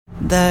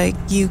The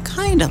you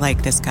kind of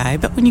like this guy,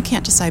 but when you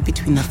can't decide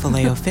between the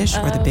Filet-O-Fish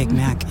or the Big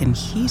Mac, and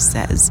he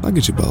says, I'll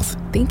get you both.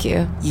 Thank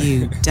you.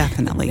 You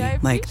definitely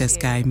like this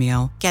guy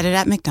meal. Get it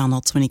at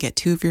McDonald's when you get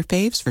 2 of your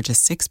faves for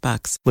just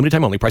 $6. Limited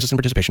time only. Prices and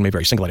participation may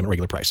vary. Single item at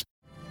regular price.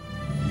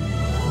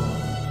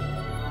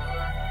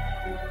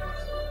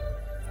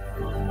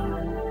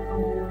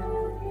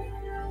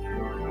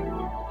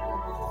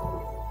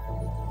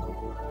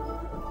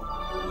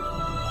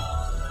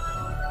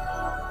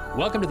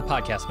 Welcome to the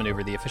Podcast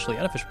Maneuver, the officially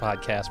unofficial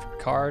podcast for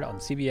Picard on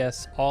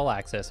CBS All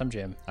Access. I'm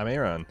Jim. I'm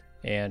Aaron.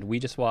 And we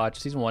just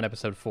watched Season 1,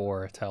 Episode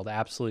 4, titled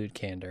Absolute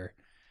Candor.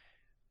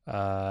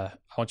 I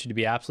want you to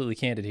be absolutely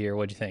candid here.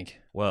 What'd you think?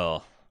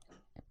 Well,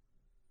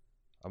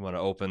 I'm going to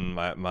open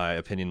my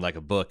opinion like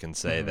a book and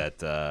say that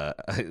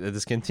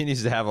this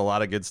continues to have a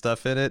lot of good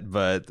stuff in it,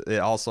 but it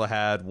also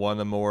had one of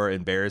the more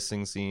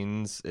embarrassing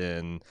scenes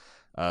in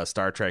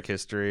Star Trek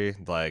history.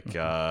 Like,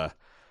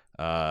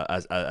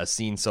 a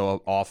scene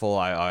so awful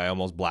I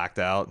almost blacked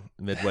out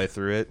midway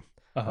through it.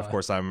 Of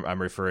course,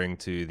 I'm referring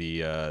to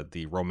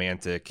the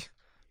romantic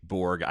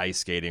Borg ice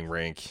skating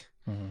rink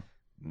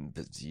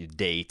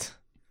date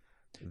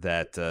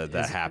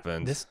that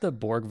happened. This the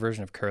Borg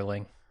version of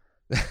curling?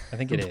 I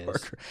think it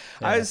is.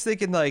 Yeah. I was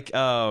thinking like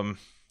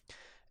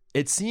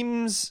it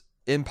seems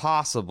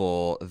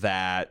impossible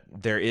that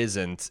there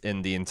isn't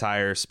in the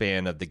entire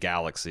span of the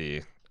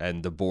galaxy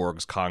and the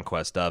Borg's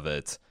conquest of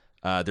it.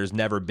 There's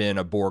never been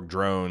a Borg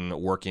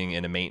drone working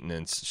in a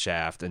maintenance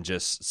shaft and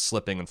just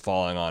slipping and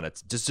falling on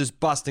it, just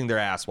busting their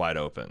ass wide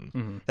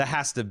open. That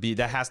has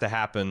to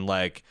happen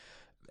like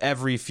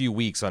every few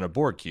weeks on a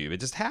Borg cube. It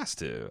just has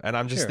to. And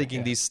I'm just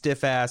thinking these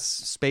stiff ass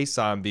space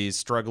zombies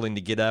struggling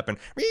to get up and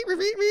they're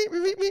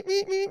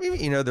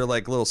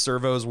like little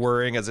servos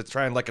whirring as it's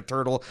trying like a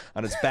turtle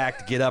on its back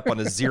to get up on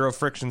a zero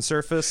friction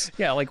surface.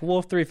 Yeah, like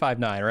Wolf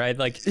 359, right?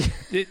 Like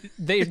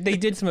they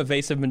did some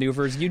evasive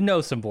maneuvers.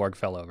 Some Borg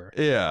fell over.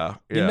 Yeah.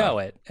 You know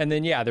it. And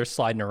then they're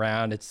sliding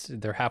around.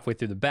 They're halfway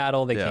through the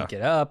battle. They can't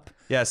get up.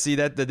 Yeah, see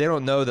that they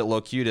don't know that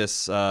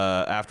Locutus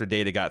after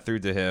Data got through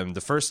to him,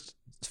 the first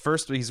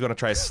he's going to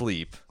try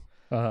sleep.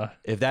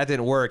 If that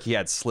didn't work, he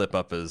had slip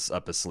up his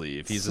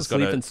sleeve. He's just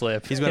going to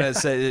slip. He's going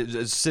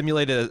to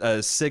simulate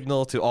a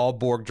signal to all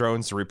Borg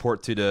drones to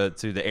report to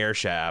the air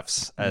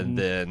shafts, and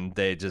then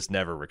they just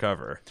never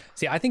recover.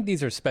 See, I think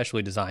these are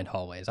specially designed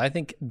hallways. I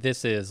think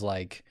this is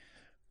like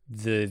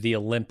the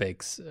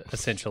Olympics,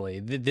 essentially.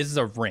 This is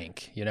a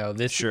rink,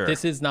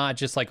 This is not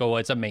just like,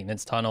 it's a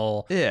maintenance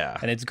tunnel,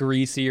 and it's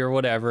greasy or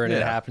whatever, and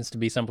it happens to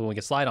be something we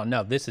can slide on.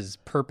 No, this is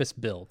purpose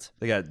built.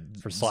 They got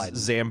for sliding.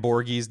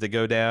 Zamborghis that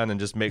go down and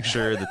just make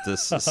sure that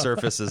this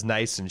surface is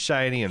nice and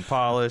shiny and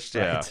polished.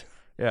 Right.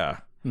 Yeah.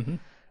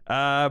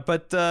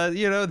 But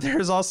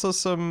there's also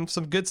some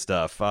good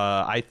stuff.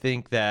 I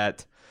think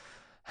that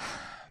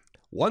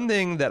one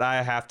thing that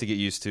I have to get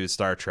used to in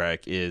Star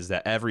Trek is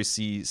that every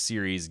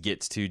series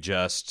gets to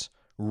just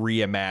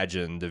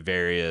reimagine the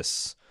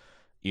various,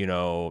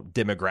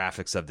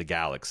 demographics of the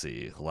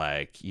galaxy.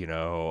 Like,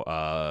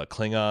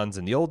 Klingons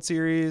in the old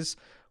series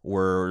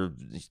were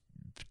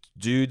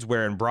dudes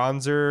wearing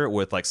bronzer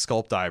with like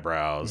sculpt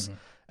eyebrows.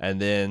 And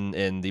then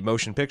in the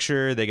motion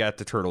picture, they got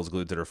the turtles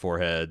glued to their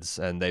foreheads.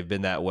 And they've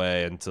been that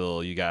way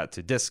until you got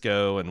to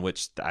Disco, in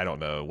which I don't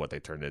know what they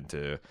turned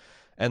into.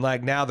 And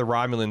like now the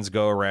Romulans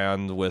go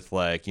around with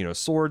like,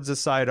 swords as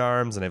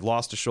sidearms, and they've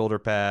lost the shoulder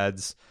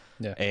pads.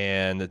 Yeah.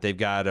 And that they've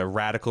got a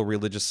radical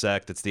religious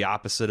sect that's the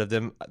opposite of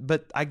them.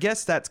 But I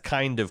guess that's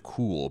kind of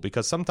cool,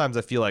 because sometimes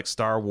I feel like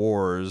Star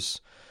Wars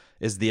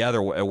is the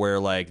other way, where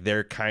like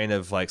they're kind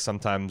of like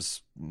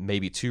sometimes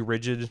maybe too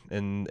rigid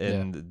in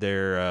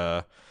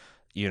their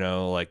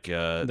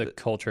the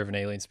culture of an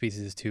alien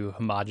species is too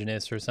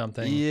homogenous or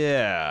something.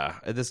 Yeah,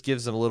 this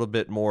gives them a little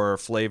bit more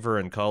flavor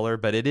and color,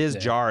 but it is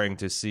jarring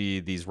to see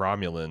these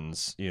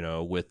Romulans,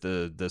 with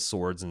the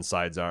swords and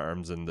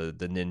sidearms and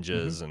the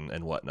ninjas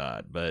and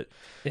whatnot. But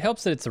it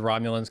helps that it's the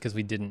Romulans, because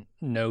we didn't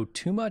know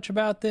too much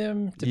about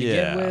them to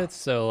begin with.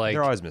 So like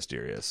they're always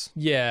mysterious.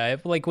 Yeah,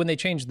 like when they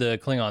changed the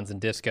Klingons in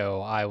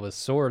Disco, I was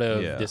sort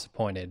of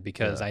disappointed,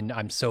 because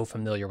I'm so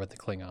familiar with the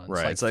Klingons.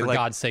 Right, Like, for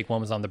God's sake,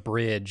 one was on the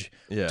bridge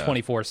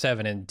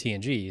 24/7 in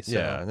TNG. So.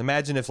 Yeah, and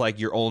imagine if like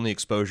your only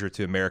exposure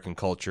to American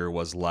culture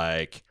was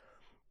like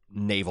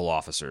naval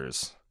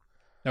officers.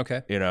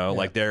 Okay.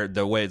 Like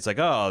the way it's like,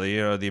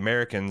 the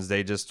Americans,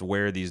 they just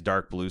wear these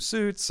dark blue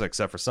suits,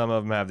 except for some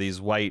of them have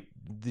these white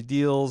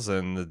deals,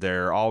 and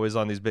they're always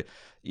on these big,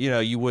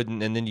 you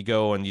wouldn't, and then you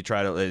go and you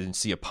try to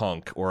see a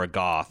punk or a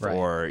goth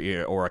or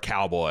a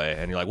cowboy,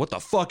 and you're like, what the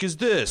fuck is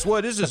this?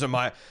 What is this?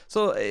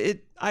 So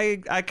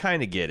I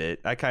kind of get it.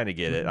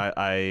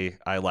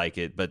 I like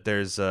it, but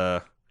there's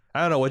I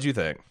don't know. What do you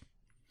think?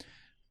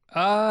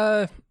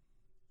 I'm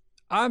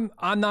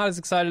not as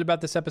excited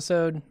about this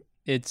episode.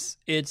 It's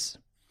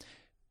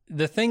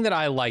the thing that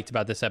I liked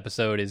about this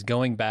episode is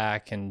going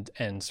back and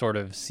sort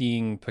of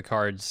seeing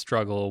Picard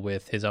struggle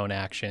with his own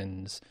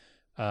actions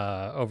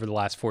over the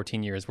last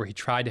 14 years, where he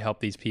tried to help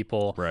these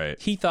people. Right.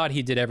 He thought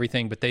he did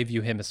everything, but they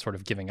view him as sort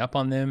of giving up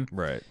on them.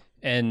 Right.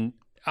 And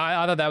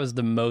I thought that was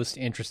the most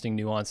interesting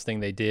nuanced thing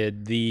they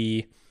did.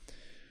 The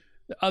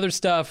other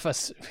stuff,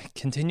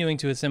 continuing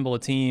to assemble a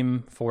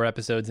team 4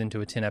 episodes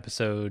into a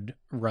 10-episode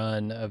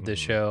run of the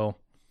show,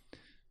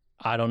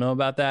 I don't know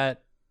about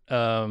that.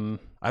 I don't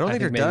think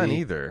they're done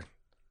either.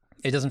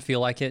 It doesn't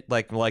feel like it.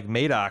 Like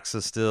Maddox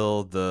is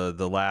still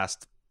the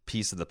last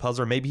piece of the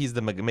puzzle. Or maybe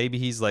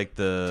he's like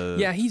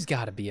the he's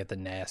got to be at the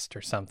nest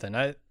or something.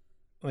 I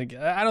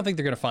don't think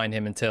they're gonna find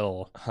him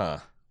until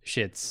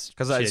shit's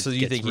so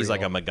you think he's real.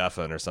 like a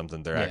MacGuffin or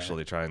something they're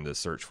actually trying to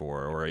search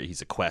for, or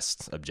he's a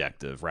quest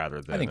objective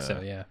rather than I think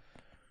so, yeah.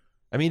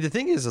 I mean, the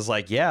thing is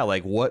like,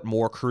 what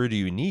more crew do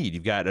you need?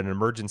 You've got an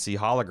emergency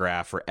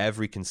holograph for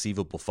every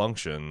conceivable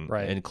function,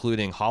 right,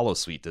 including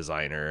holosuite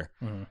designer.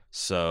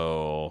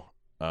 So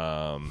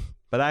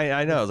but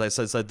I know, as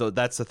I said,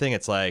 that's the thing.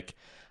 It's like,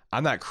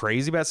 I'm not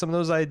crazy about some of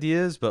those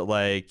ideas, but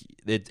like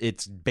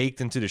it's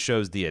baked into the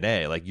show's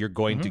DNA. Like, you're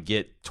going to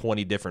get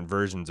 20 different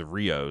versions of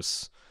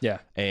Rios. Yeah.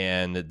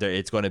 And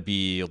it's going to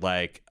be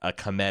like a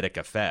comedic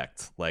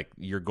effect. Like,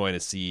 you're going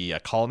to see a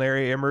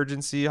culinary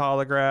emergency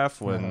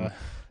holograph when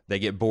they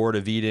get bored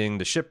of eating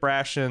the ship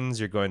rations.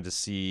 You're going to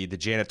see the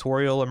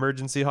janitorial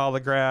emergency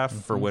holograph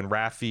for when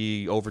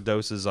Raffi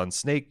overdoses on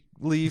snake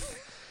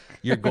leaf.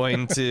 You're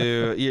going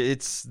to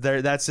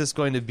that's just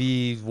going to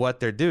be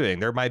what they're doing.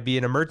 There might be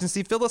an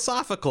emergency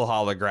philosophical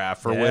holograph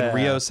for when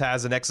Rios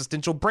has an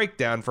existential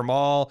breakdown from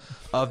all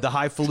of the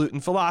highfalutin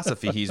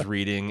philosophy he's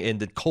reading in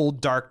the cold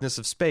darkness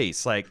of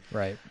space. Like,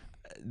 right.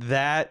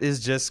 That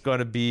is just going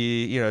to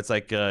be, it's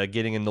like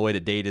getting annoyed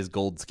at Data's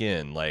gold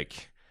skin.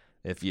 Like,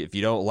 if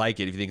you don't like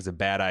it, if you think it's a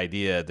bad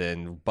idea,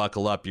 then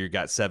buckle up. You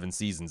got 7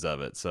 seasons of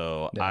it.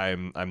 So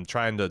I'm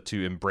trying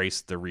to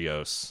embrace the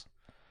Rios.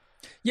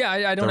 Yeah,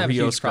 I don't have a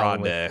huge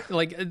problem Grande. with,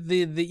 like,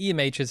 the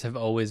EMHs have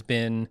always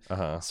been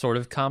sort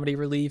of comedy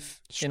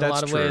relief in a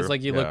lot of ways.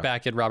 Like, you look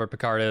back at Robert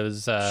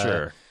Picardo's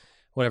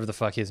whatever the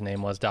fuck his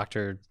name was,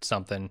 Dr.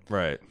 something.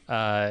 Right.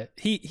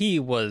 He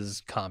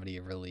was comedy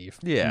relief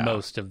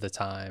most of the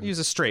time. He was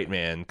a straight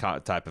man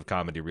type of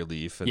comedy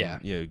relief,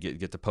 and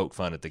get to poke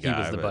fun at the guy. He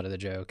was the butt of the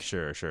joke.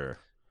 Sure.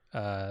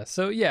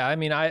 So yeah, I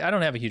mean, I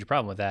don't have a huge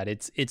problem with that.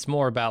 It's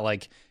more about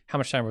like, how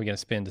much time are we going to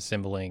spend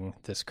assembling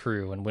this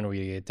crew, and when are we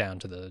going to get down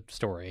to the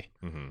story?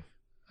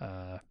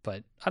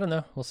 But I don't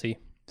know. We'll see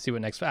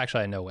what next.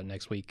 Actually, I know what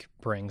next week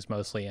brings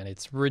mostly, and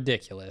it's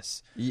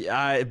ridiculous.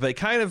 Yeah, but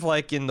kind of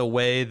like in the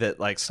way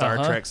that like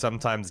Star Trek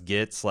sometimes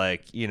gets,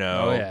 like,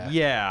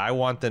 I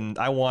want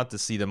to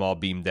see them all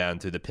beam down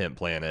to the pimp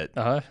planet,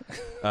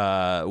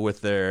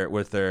 with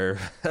their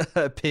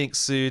pink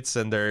suits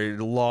and their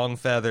long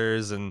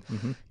feathers, and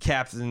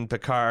Captain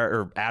Picard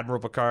or Admiral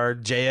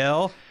Picard,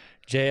 JL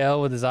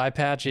with his eye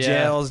patch.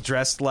 JL's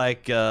dressed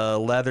like a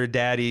leather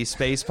daddy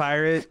space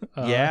pirate.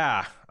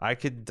 Yeah, I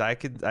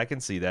can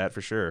see that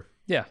for sure.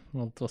 Yeah,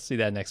 we'll see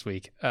that next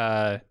week.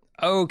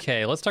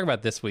 Okay, let's talk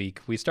about this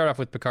week. We start off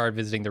with Picard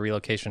visiting the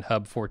relocation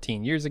hub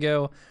 14 years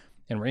ago,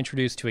 and we're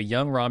introduced to a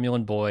young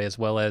Romulan boy as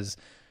well as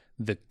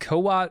the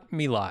Kowat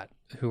Milat,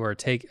 who are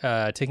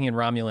taking in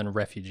Romulan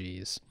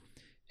refugees.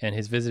 And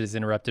his visit is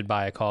interrupted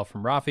by a call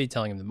from Raffi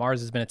telling him that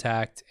Mars has been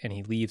attacked, and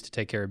he leaves to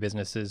take care of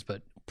businesses,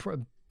 but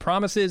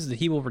promises that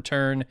he will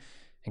return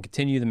and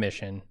continue the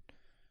mission.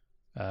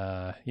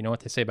 You know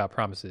what they say about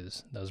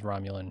promises, those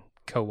Romulan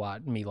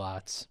Kowat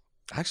Milats.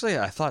 Actually,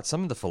 I thought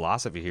some of the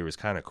philosophy here was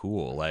kind of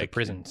cool. Like, the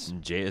prisons.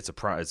 It's a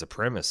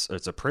premise.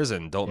 It's a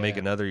prison. Don't make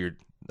another.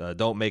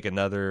 Don't be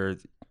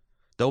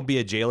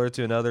a jailer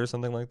to another.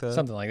 Something like that.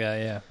 Something like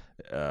that.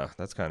 Yeah.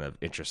 That's kind of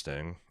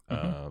interesting. So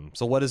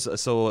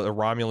a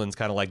Romulan's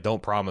kind of like,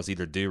 don't promise,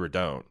 either do or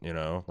don't.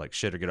 Like,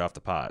 shit or get off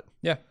the pot.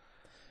 Yeah.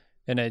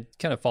 And it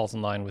kind of falls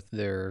in line with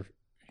their,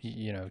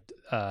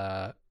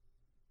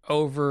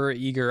 over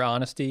eager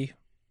honesty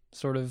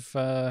sort of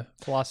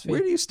philosophy. Where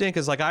do you stand?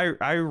 Because like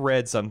I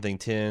read something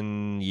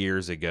 10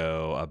 years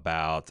ago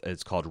about,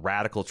 it's called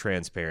radical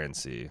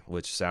transparency,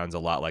 which sounds a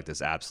lot like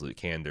this absolute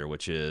candor,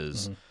 which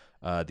is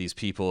these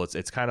people.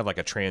 It's kind of like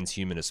a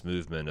transhumanist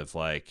movement of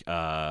like,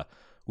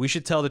 we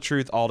should tell the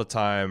truth all the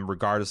time,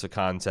 regardless of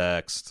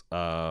context.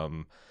 Like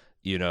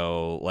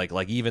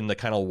even the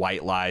kind of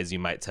white lies you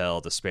might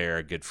tell to spare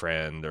a good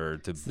friend or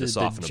to soften a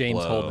blow. The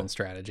James Holden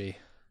strategy.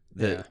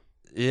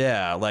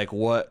 Like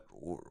what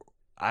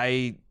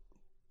I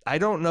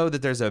don't know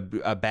that there's a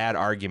bad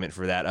argument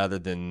for that, other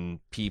than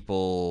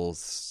people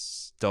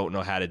don't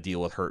know how to deal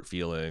with hurt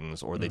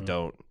feelings, or they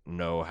don't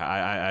know how.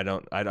 I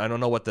don't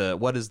know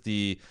what is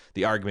the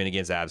argument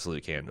against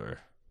absolute candor.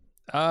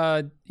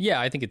 Yeah,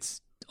 I think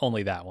it's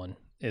only that one,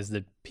 is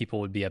that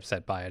people would be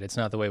upset by it. It's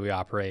not the way we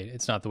operate.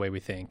 It's not the way we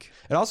think.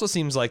 It also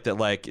seems like that,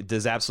 like,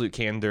 does absolute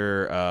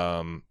candor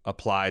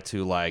apply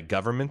to like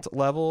government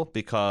level?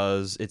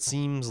 Because it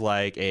seems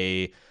like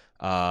a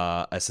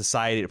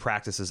society that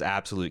practices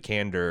absolute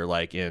candor,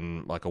 like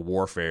in like a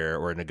warfare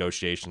or a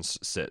negotiation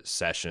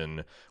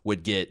session,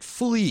 would get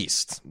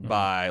fleeced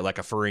by like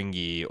a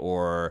Ferengi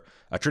or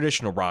a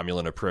traditional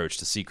Romulan approach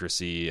to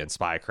secrecy and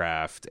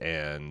spycraft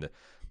and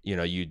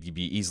you'd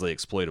be easily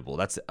exploitable.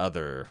 That's the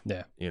other,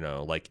 Yeah.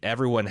 like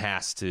everyone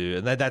has to,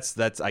 and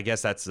that's I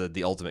guess that's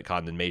the ultimate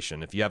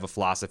condemnation. If you have a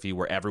philosophy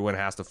where everyone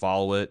has to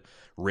follow it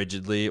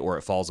rigidly or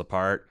it falls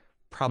apart,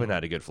 probably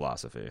not a good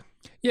philosophy.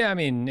 Yeah, I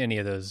mean, any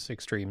of those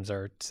extremes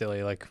are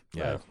silly. Like,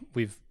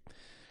 we've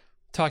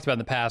talked about in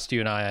the past, you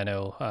and I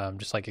know,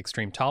 just like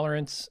extreme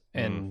tolerance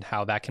and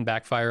how that can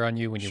backfire on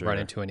you when you run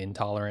into an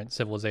intolerant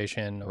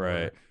civilization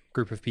or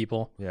group of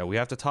people. Yeah, we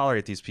have to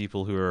tolerate these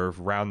people who are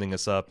rounding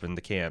us up in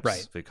the camps,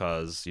 right?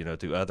 Because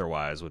to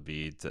otherwise would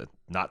be to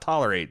not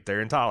tolerate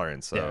their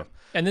intolerance. So,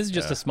 and this is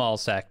just a small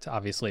sect,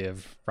 obviously,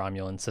 of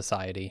Romulan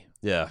society.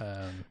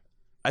 Yeah.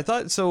 I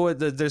thought so.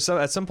 There's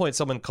at some point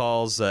someone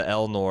calls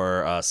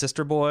Elnor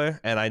sister boy,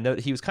 and I know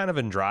he was kind of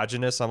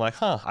androgynous. I'm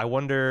like, I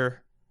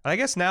wonder. I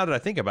guess now that I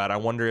think about it, I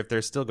wonder if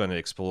they're still going to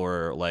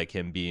explore like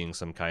him being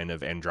some kind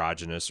of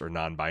androgynous or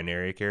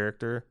non-binary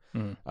character.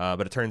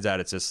 But it turns out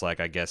it's just like,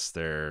 I guess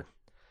they're,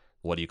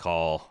 what do you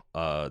call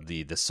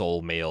the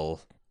sole male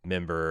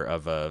member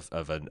of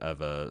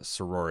a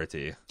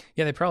sorority.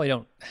 Yeah, they probably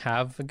don't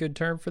have a good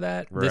term for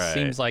that. Right. This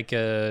seems like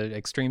a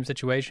extreme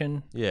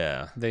situation.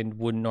 Yeah, they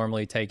wouldn't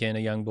normally take in a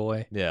young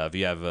boy. Yeah, if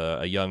you have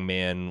a young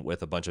man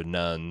with a bunch of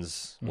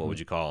nuns, what would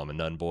you call him? A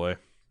nun boy?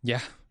 Yeah,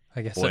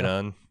 I guess boy so.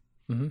 Nun.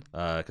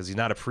 Because he's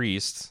not a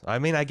priest. I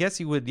mean, I guess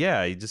he would. Yeah,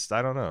 I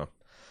don't know.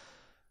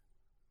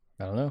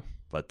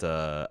 But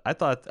I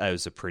thought that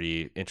was a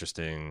pretty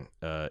interesting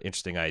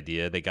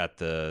idea. They got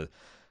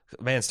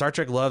Star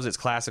Trek loves its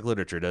classic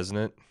literature, doesn't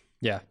it?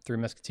 Yeah, Three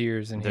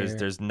Musketeers in here.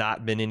 There's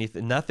not been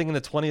nothing in the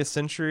 20th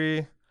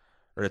century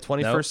or the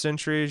 21st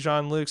century,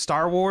 Jean-Luc.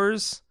 Star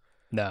Wars?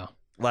 No.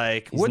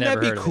 Like, wouldn't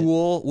that be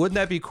cool? Wouldn't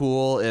that be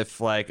cool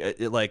if like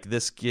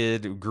this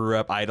kid grew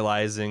up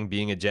idolizing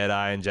being a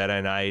Jedi and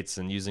Jedi Knights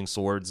and using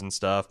swords and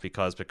stuff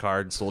because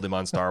Picard sold him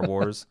on Star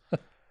Wars?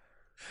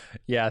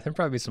 Yeah, there'd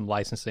probably be some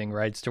licensing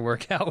rights to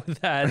work out with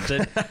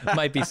that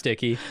might be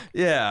sticky.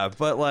 Yeah,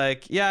 but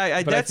like,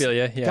 I feel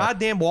you. Yeah.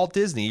 Goddamn Walt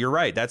Disney. You're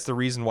right. That's the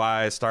reason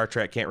why Star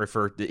Trek can't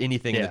refer to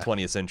anything in the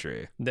 20th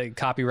century. The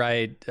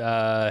copyright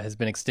has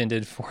been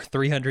extended for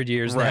 300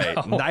 years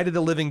now. Night of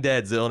the Living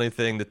Dead's the only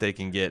thing that they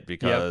can get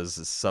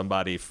because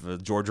somebody,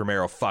 George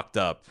Romero, fucked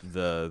up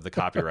the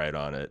copyright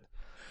on it.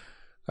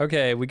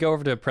 Okay, we go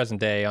over to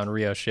present day on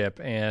Rio's ship,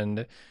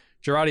 and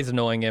Girardi's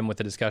annoying him with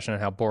a discussion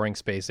on how boring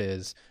space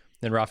is.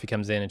 Then Rafi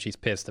comes in and she's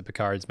pissed that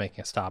Picard's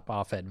making a stop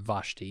off at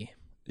Vashti.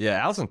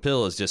 Yeah, Alison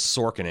Pill is just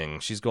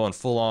Sorkining. She's going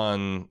full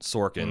on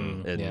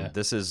Sorkin.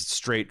 This is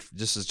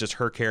just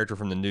her character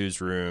from the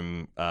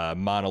newsroom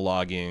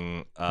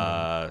monologuing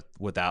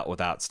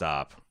without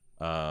stop.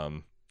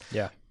 I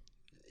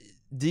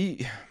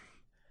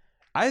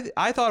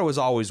thought it was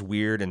always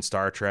weird in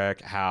Star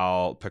Trek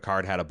how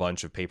Picard had a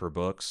bunch of paper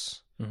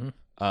books. And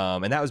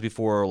that was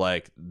before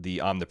like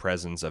the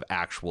omnipresence of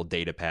actual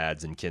data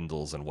pads and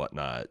Kindles and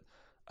whatnot.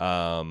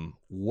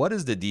 What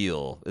is the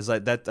deal? Is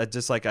like that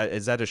just like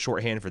is that a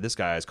shorthand for this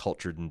guy as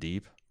cultured and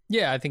deep?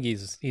 Yeah, I think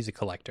he's a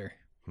collector.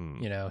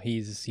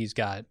 He's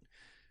got,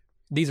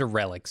 these are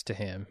relics to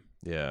him.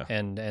 Yeah,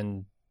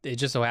 and it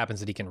just so happens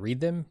that he can read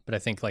them, but I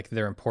think like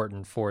they're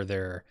important for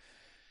their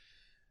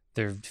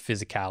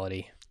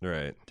physicality,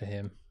 right, to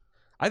him.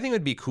 I think it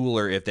would be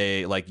cooler if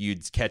they like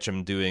you'd catch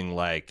them doing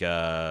like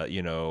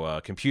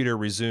computer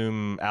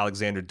resume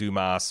Alexander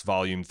Dumas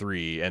volume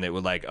 3, and it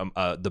would like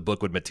the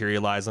book would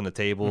materialize on the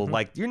table.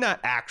 Like you're not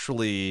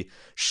actually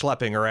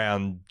schlepping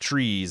around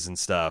trees and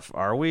stuff,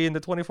 are we, in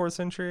the 24th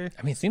century?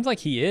 I mean, it seems like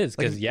he is,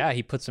 because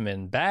he puts them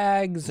in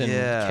bags and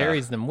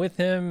carries them with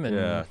him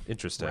and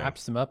interesting,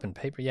 wraps them up in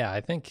paper. Yeah,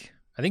 I think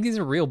these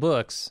are real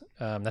books.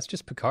 That's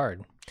just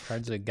Picard.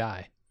 Picard's a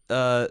guy.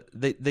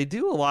 They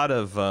do a lot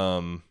of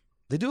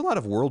They do a lot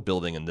of world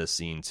building in this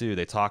scene too.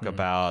 They talk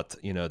about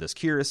this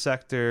Kira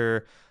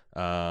sector,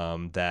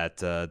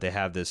 that they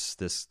have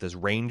this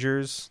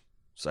rangers.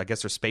 So I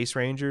guess they're space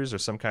rangers or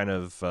some kind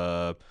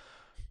of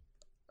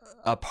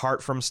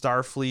apart from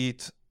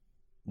Starfleet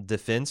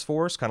defense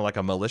force, kind of like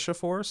a militia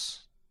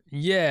force.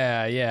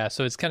 Yeah.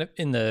 So it's kind of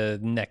in the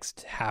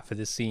next half of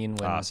the scene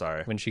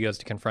when she goes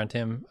to confront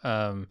him.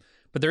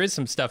 But there is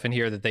some stuff in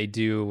here that they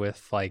do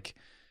with like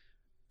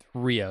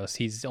Rios.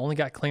 He's only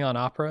got Klingon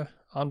opera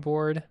on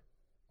board.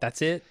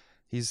 That's it.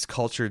 He's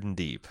cultured and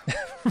deep.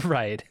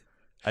 Right.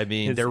 I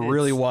mean, they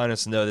really want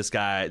us to know this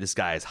guy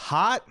is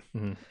hot.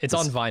 It's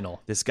on vinyl.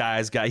 This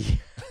guy's got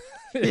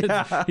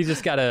He's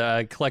just got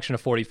a collection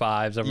of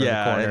 45s over in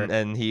the corner.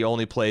 and he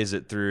only plays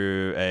it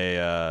through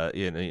a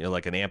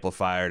like an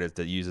amplifier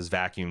that uses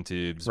vacuum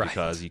tubes,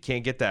 because you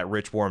can't get that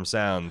rich warm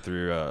sound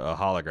through a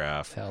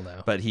holograph. Hell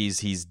no. But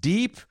he's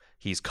deep,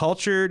 he's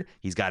cultured,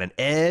 he's got an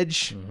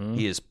edge.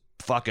 He is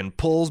fucking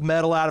pulls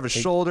metal out of his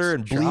shoulder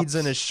and bleeds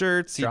in his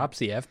shirts. He drops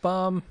the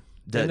F-bomb.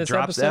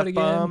 Drops the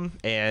F-bomb,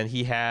 and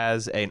he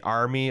has an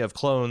army of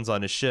clones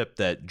on his ship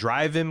that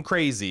drive him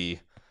crazy,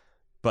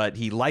 but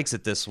he likes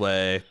it this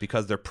way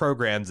because they're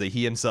programs that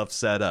he himself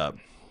set up.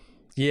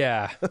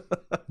 Yeah.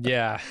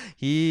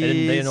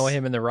 They annoy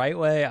him in the right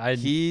way.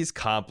 He's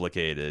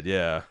complicated,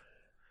 yeah.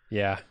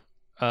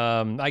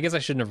 I guess I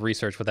shouldn't have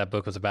researched what that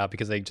book was about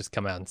because they just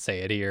come out and say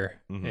it here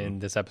in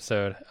this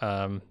episode.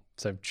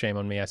 So shame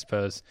on me, I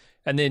suppose.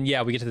 And then,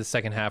 yeah, we get to the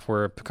second half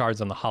where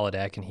Picard's on the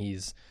holodeck and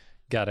he's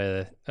got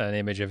an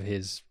image of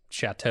his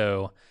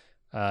chateau.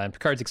 And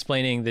Picard's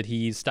explaining that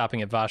he's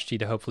stopping at Vashti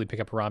to hopefully pick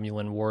up a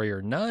Romulan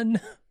warrior nun,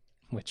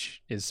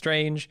 which is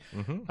strange.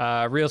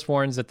 Rios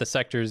warns that the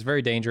sector is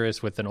very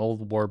dangerous with an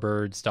old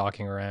warbird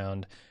stalking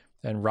around.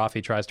 And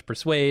Rafi tries to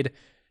persuade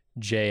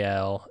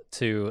JL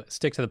to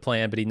stick to the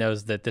plan, but he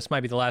knows that this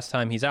might be the last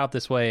time he's out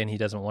this way, and he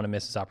doesn't want to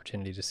miss his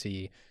opportunity to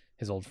see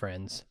his old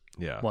friends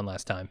one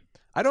last time.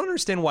 I don't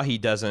understand why he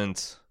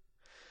doesn't.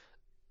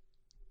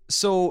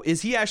 So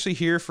is he actually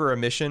here for a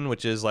mission,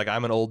 which is like,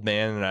 I'm an old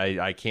man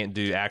and I can't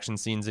do action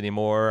scenes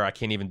anymore. I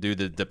can't even do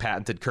the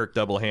patented Kirk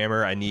double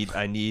hammer. I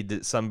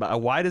need somebody.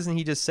 Why doesn't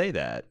he just say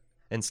that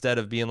instead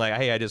of being like,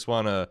 hey, I just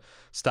want to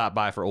stop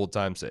by for old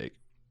time's sake?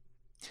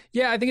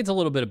 Yeah, I think it's a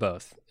little bit of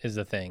both is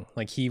the thing.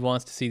 Like, he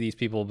wants to see these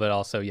people, but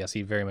also, yes,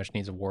 he very much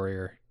needs a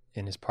warrior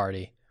in his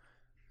party.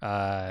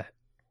 I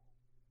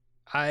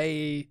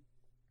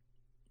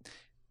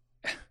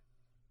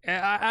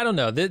don't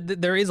know.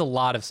 There is a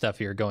lot of stuff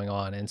here going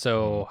on, and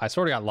so I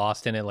sort of got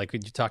lost in it. Like, you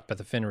talked about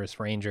the Fenris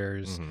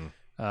Rangers.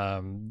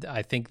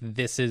 I think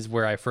this is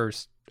where I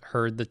first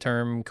heard the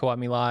term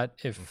Coat-Milat.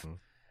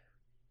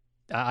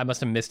 I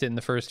must have missed it in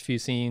the first few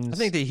scenes. I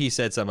think that he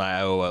said something.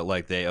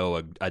 They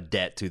owe a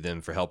debt to them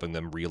for helping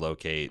them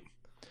relocate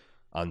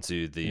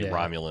onto the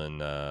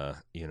Romulan,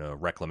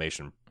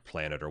 reclamation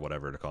planet or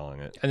whatever they're calling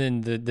it.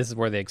 And then this is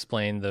where they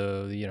explain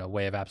the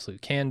way of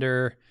absolute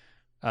candor.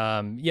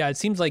 It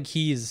seems like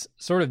he's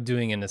sort of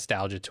doing a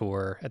nostalgia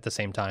tour at the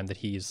same time that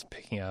he's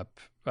picking up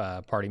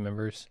party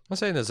members. I'm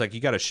saying is, like, you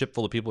got a ship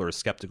full of people who are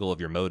skeptical of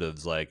your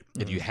motives. Like,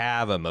 if you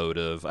have a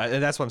motive,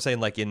 and that's what I'm saying.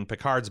 Like, in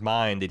Picard's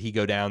mind, did he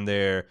go down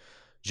there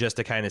just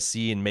to kind of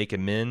see and make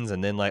amends,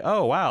 and then like,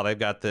 oh wow, they've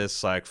got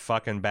this like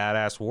fucking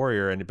badass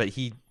warrior, but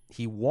he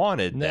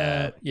wanted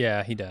that.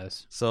 Yeah, he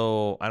does.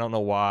 So I don't know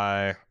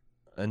why.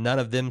 None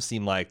of them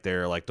seem like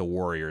they're like the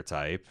warrior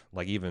type.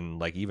 Like even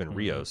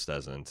Rios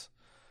doesn't.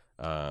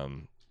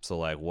 So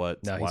like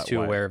what? No, he's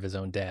too aware of his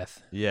own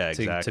death. Yeah,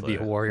 exactly. To be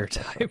a warrior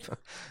type.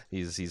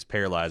 he's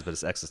paralyzed by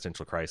this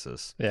existential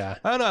crisis. Yeah.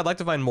 I don't know. I'd like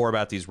to find more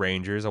about these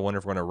Rangers. I wonder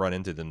if we're going to run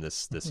into them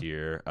this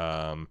year.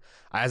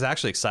 I was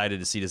actually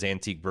excited to see this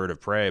antique bird of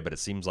prey, but it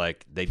seems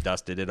like they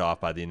dusted it off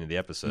by the end of the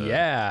episode.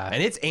 Yeah.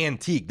 And it's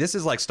antique. This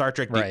is like Star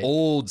Trek, the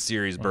old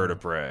series bird of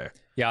prey.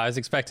 Yeah, I was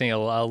expecting a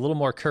little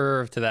more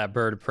curve to that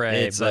bird of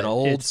prey. It's an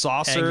old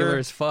saucer. Angular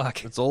as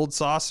fuck. It's old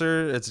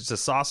saucer. It's just a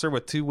saucer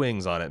with two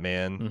wings on it,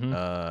 man. And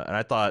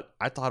I thought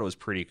it was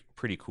pretty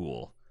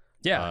cool.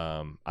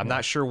 Yeah. I'm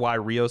not sure why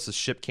Rios'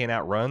 ship can't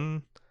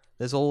outrun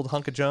this old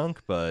hunk of junk,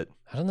 but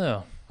I don't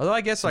know. Although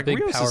I guess like big,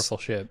 Rios powerful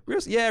ship.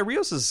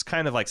 Rios is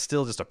kind of like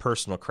still just a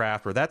personal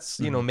craft. Where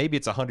that's maybe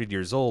it's 100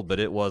 years old, but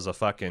it was a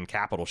fucking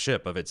capital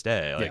ship of its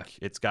day. Like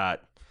it's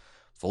got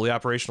fully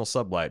operational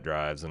sublight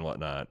drives and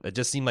whatnot. It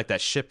just seemed like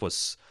that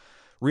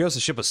Rios'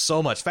 ship was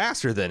so much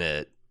faster than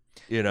it.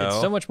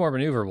 It's so much more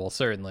maneuverable,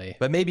 certainly.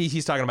 But maybe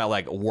he's talking about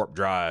like warp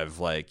drive.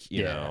 Like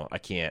you know, I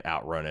can't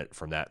outrun it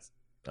from that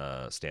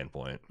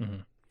standpoint.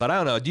 But I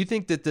don't know. Do you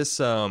think that this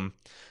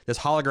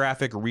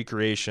holographic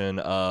recreation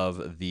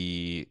of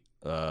the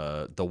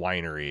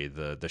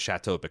winery, the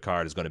Chateau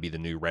Picard, is going to be the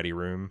new ready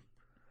room?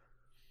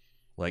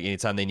 Like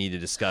anytime they need to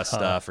discuss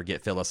stuff or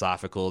get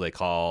philosophical, they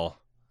call.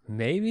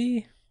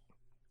 Maybe.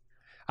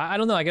 I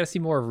don't know. I got to see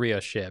more of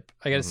Rio's ship.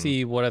 I got to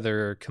see what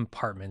other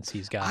compartments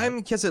he's got.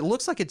 Because it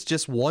looks like it's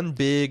just one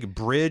big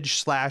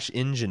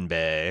bridge/engine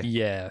bay.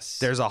 Yes.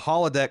 There's a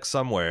holodeck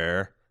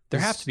somewhere.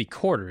 There have to be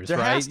quarters,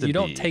 right? You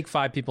don't take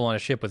 5 people on a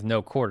ship with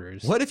no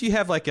quarters. What if you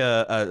have like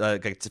a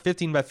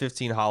 15 by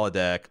 15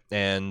 holodeck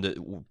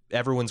and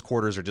everyone's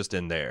quarters are just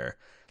in there?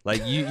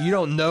 Like you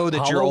don't know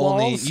that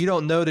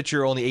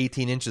you're only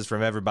 18 inches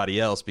from everybody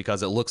else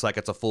because it looks like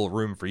it's a full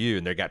room for you,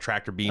 and they got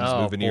tractor beams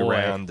moving you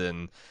around,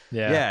 and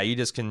you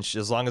just can,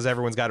 as long as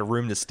everyone's got a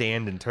room to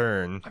stand and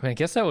turn. I mean, I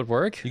guess that would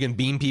work. You can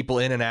beam people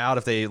in and out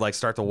if they like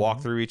start to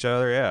walk through each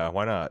other. Yeah,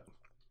 why not?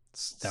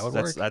 That would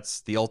work.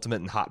 That's the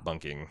ultimate in hot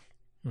bunking.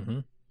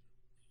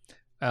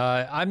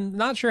 I'm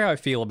not sure how I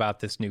feel about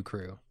this new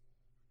crew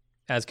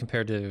as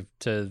compared to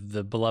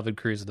the beloved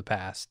crews of the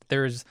past.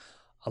 There's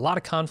a lot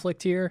of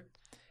conflict here,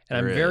 and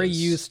I'm very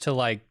used to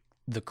like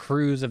the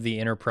crews of the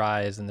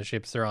Enterprise and the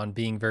ships they're on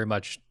being very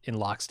much in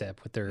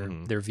lockstep with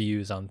their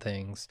views on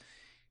things.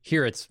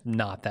 Here, it's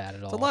not that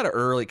at all. It's a lot of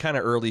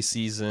early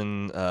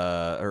season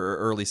or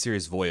early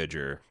series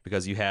Voyager,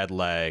 because you had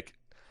like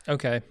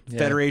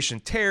Federation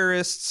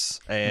terrorists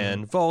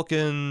and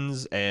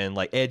Vulcans and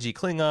like edgy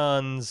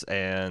Klingons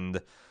and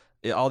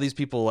all these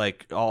people,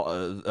 like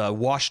all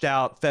washed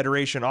out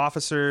Federation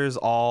officers,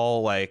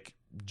 all like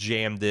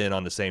jammed in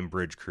on the same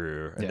bridge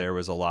crew, and there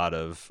was a lot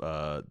of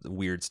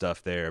weird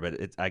stuff there.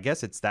 But I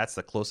guess that's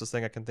the closest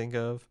thing I can think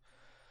of.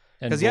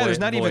 Because there's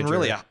not even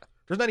really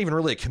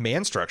a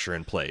command structure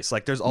in place.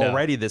 Like there's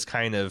already this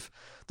kind of,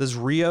 does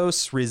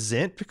Rios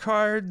resent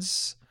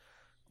Picard's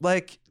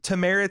like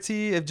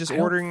temerity of just I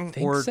don't ordering,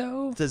 think or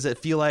so. does it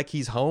feel like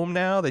he's home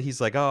now, that he's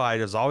like, oh, I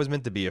was always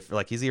meant to be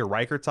like, is he a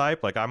Riker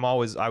type? Like I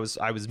was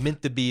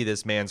meant to be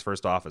this man's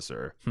first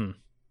officer.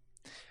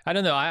 I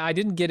don't know. I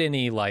didn't get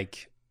any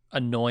like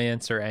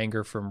annoyance or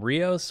anger from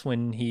Rios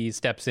when he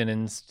steps in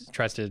and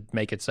tries to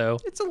make it so.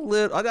 It's a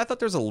little. I thought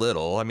there's a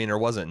little. I mean, there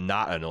wasn't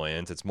not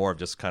annoyance. It's more of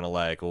just kind of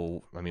like,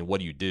 well, I mean,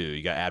 what do?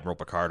 You got Admiral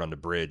Picard on the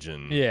bridge,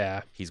 and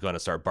he's going to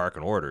start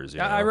barking orders. You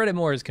know? I read it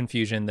more as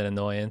confusion than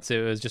annoyance.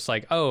 It was just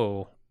like,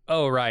 oh,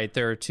 right.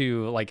 There are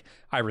two. Like,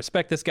 I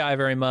respect this guy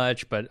very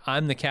much, but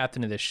I'm the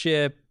captain of this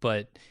ship.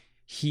 But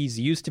he's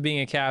used to being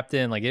a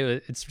captain. Like,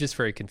 it's just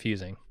very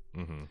confusing.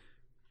 Mm-hmm.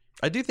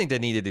 I do think they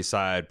need to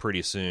decide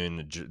pretty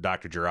soon,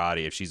 Dr.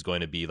 Jurati, if she's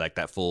going to be like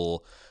that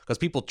full, because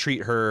people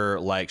treat her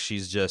like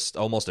she's just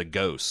almost a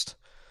ghost.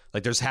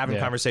 Like there's having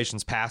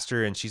conversations past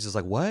her and she's just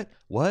like, what?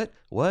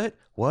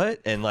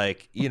 And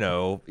like, you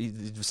know,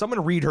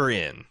 someone read her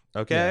in.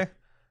 Okay.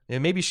 Yeah.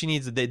 And maybe she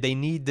needs, they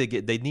need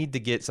to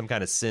get some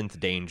kind of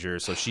synth danger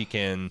so she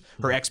can,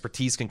 her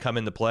expertise can come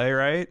into play.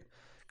 Right.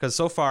 Because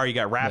so far you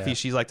got Raffi,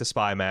 she's like the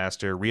spy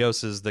master.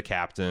 Rios is the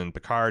captain.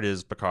 Picard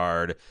is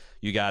Picard.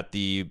 You got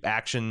the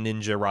action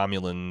ninja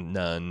Romulan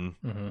nun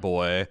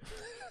boy.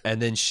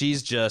 And then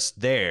she's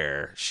just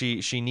there.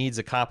 She needs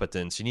a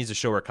competence. She needs to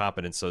show her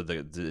competence so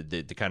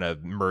the kind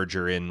of merge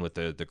her in with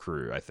the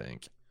crew, I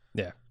think.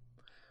 Yeah.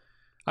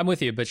 I'm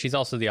with you, but she's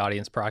also the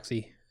audience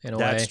proxy in a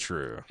way. That's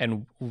true.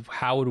 And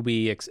how would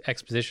we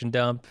exposition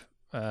dump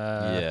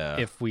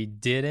if we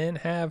didn't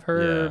have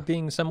her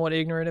being somewhat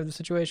ignorant of the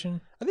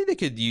situation? I think they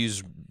could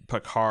use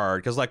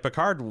Picard, because like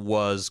Picard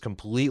was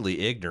completely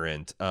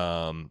ignorant.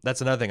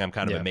 That's another thing I'm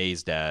kind of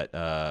amazed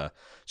at,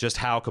 just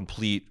how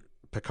complete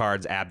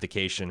Picard's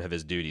abdication of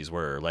his duties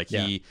were. Like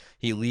he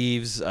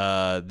leaves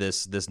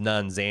this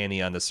nun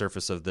Zanny on the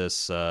surface of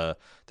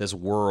this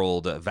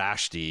world,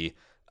 Vashti,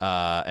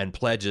 and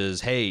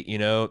pledges, hey, you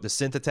know, the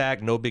synth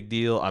attack, no big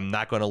deal. I'm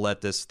not going to let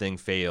this thing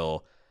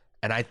fail.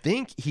 And I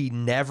think he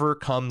never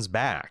comes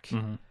back.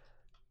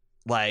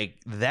 Like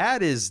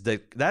that's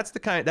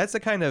the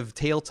kind of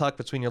tail tuck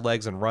between your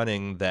legs and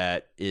running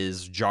that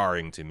is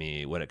jarring to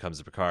me when it comes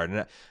to Picard.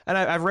 And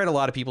I've read a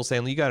lot of people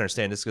saying, well, you got to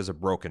understand, this is a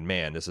broken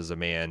man. This is a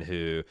man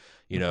who,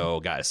 you know,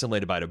 got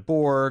assimilated by the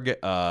Borg,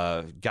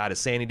 got his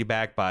sanity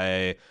back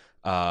by,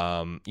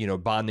 you know,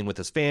 bonding with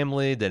his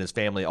family. Then his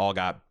family all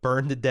got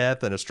burned to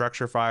death in a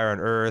structure fire on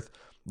Earth.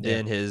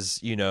 Then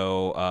his, you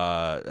know,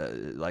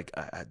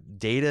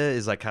 Data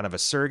is like kind of a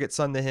surrogate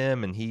son to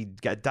him, and he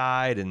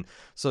died, and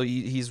so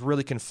he's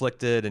really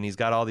conflicted, and he's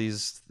got all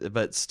these.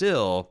 But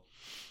still,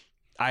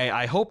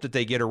 I hope that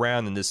they get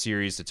around in this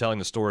series to telling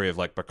the story of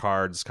like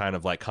Picard's kind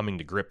of like coming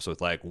to grips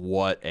with like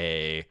what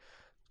a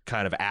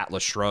kind of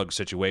Atlas Shrugged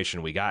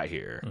situation we got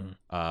here,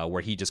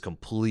 where he just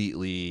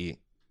completely.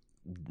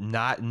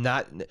 I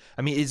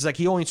mean, it's like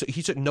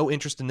he took no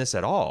interest in this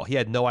at all. He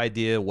had no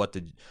idea what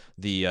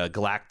the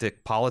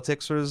galactic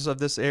politics was of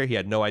this area. He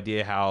had no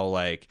idea how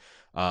like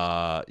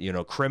you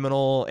know,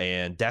 criminal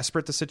and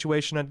desperate the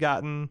situation had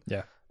gotten.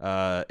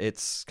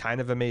 It's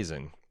kind of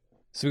amazing.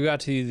 So we got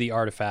to the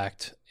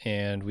artifact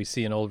and we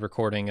see an old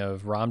recording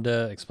of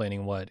Ramda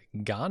explaining what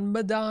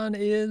Ganbadan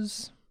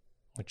is,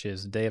 which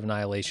is Day of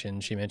Annihilation.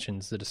 She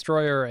mentions the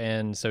destroyer,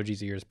 and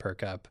Soji's ears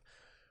perk up.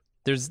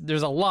 There's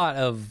a lot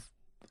of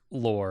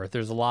lore.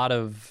 There's a lot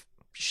of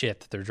shit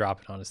that they're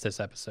dropping on us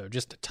this episode,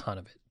 just a ton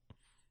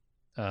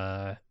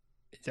of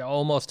it,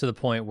 almost to the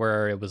point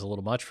where it was a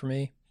little much for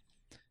me.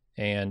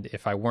 And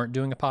if I weren't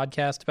doing a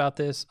podcast about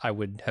this, I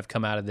would have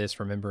come out of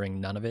this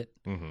remembering none of it,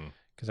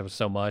 because it was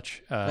so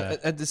much.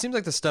 It seems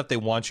like the stuff they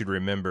want you to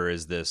remember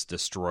is this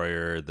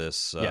destroyer,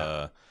 this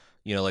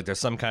you know, like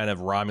there's some kind of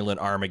Romulan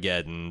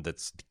Armageddon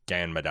that's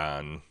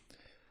Ganbadan.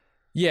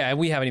 Yeah, and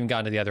we haven't even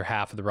gotten to the other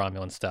half of the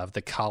Romulan stuff,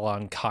 the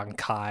Kalan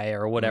Kankai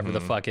or whatever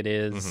the fuck it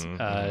is.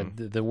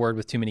 The word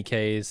with too many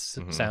Ks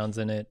sounds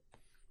in it.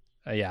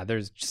 Yeah,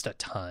 there's just a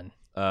ton.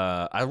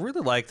 I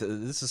really like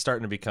this is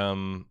starting to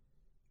become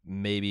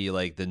maybe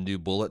like the new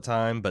bullet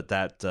time, but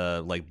that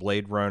like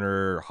Blade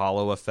Runner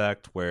hollow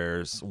effect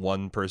where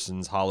one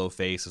person's hollow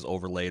face is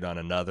overlaid on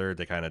another.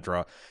 They kind of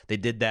draw. They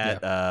did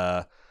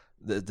that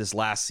this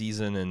last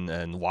season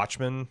in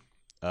Watchmen,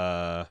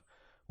 where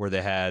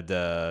they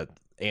had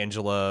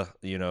Angela,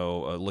 you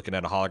know, looking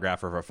at a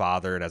holograph of her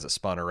father, and as it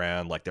spun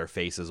around, like their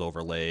faces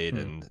overlaid,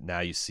 and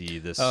now you see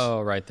this.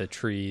 Oh, right, the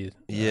tree.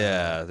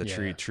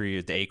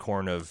 Tree, the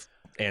acorn of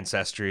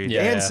ancestry.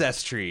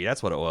 Ancestry,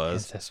 that's what it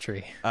was.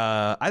 Ancestry.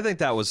 I think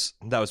that was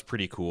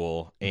pretty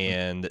cool,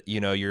 and you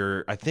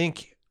know, I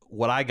think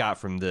what I got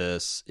from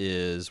this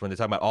is when they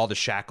talk about all the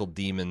shackled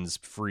demons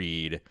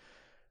freed,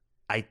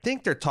 I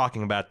think they're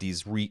talking about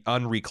these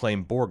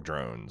unreclaimed Borg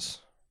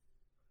drones.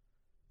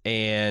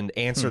 And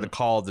answer the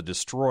call of the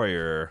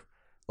destroyer.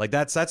 Like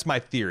that's my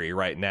theory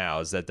right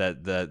now, is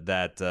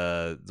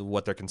that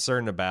what they're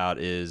concerned about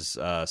is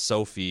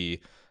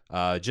Sophie,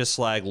 just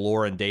like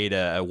Lore and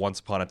Data at once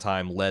upon a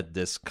time led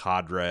this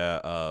cadre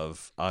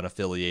of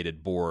unaffiliated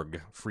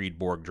freed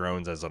Borg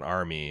drones as an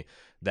army,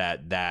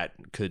 that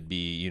could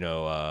be, you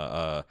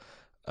know,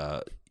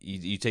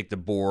 you take the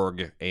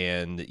Borg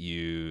and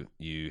you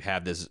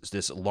have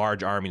this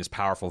large army, this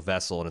powerful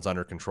vessel, and it's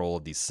under control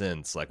of these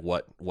synths. Like,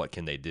 what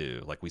can they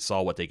do? Like, we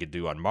saw what they could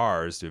do on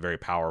Mars to a very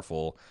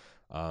powerful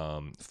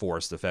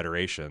force, the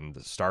Federation,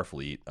 the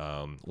Starfleet.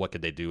 What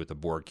could they do with the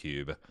Borg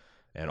cube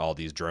and all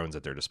these drones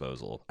at their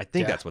disposal? I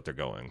think that's what they're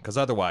going, because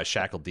otherwise,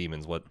 shackled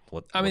demons.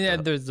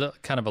 There's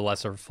kind of a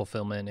lesser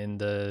fulfillment in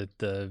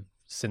the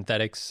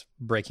synthetics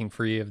breaking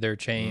free of their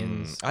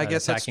chains. I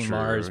guess attacking that's true.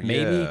 Mars,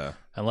 maybe,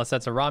 unless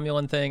that's a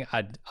Romulan thing.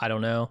 I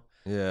don't know.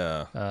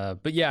 Yeah.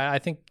 But yeah, I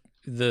think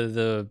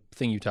the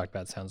thing you talked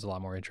about sounds a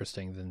lot more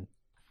interesting than,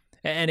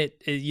 and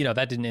it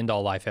that didn't end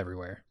all life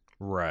everywhere,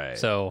 right?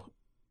 So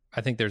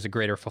I think there's a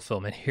greater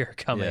fulfillment here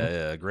coming.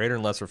 Yeah, greater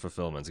and lesser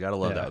fulfillments. Gotta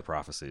love that with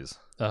prophecies.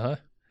 All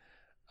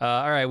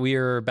right, we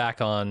are back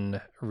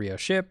on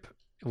Rio's ship,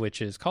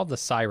 which is called the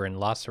Siren,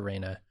 La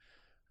Sirena.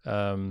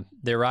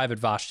 They arrive at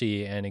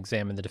Vashti and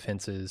examine the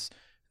defenses.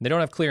 They don't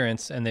have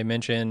clearance, and they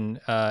mention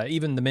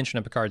even the mention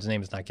of Picard's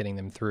name is not getting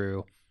them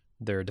through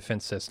their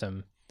defense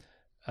system.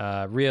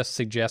 Rio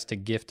suggests a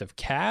gift of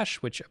cash,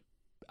 which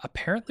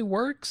apparently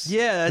works.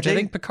 Yeah, which I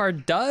think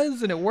Picard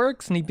does, and it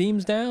works, and he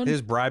beams down.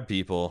 His bribe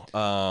people.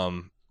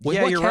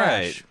 Wait, you're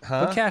cash? right.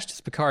 Huh? What cash does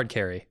Picard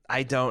carry?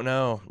 I don't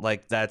know.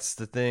 Like, that's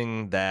the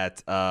thing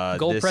that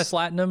gold press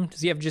latinum.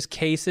 Does he have just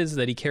cases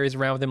that he carries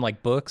around with him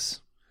like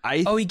books?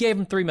 He gave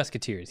him Three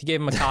Musketeers. He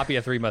gave him a copy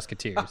of Three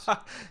Musketeers.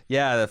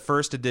 Yeah, the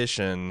first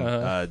edition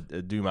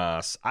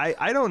Dumas.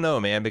 I don't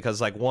know, man,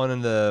 because like one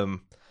of the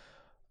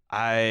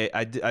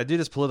I do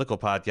this political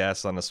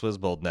podcast on the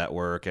Swizzbold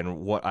network, and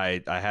what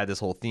I had this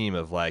whole theme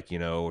of like,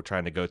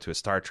 trying to go to a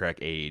Star Trek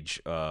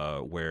age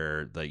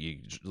where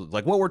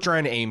like what we're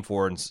trying to aim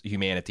for in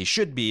humanity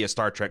should be a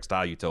Star Trek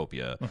style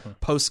utopia,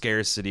 post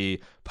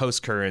scarcity,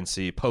 post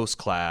currency, post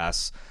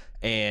class,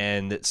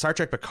 and Star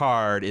Trek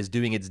Picard is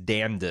doing its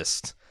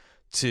damnedest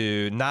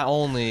to not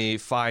only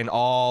find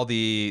all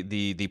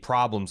the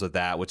problems of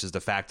that, which is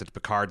the fact that the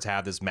Picards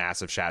have this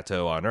massive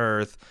chateau on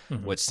Earth,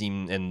 which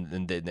seem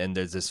and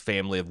there's this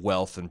family of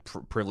wealth and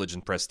privilege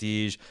and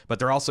prestige, but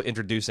they're also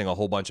introducing a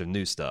whole bunch of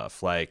new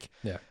stuff. Like,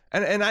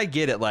 and I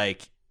get it.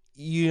 Like,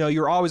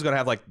 you're always going to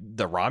have like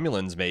the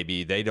Romulans.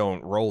 Maybe they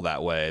don't roll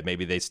that way.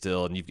 Maybe they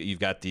still, and you've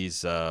got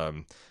these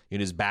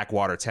these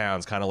backwater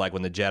towns, kind of like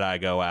when the Jedi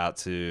go out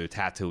to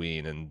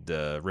Tatooine and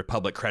the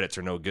Republic credits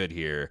are no good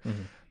here.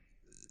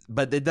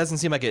 But it doesn't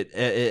seem like it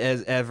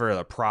is ever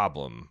a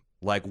problem.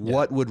 Like,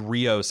 what would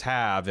Rios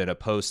have in a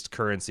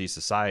post-currency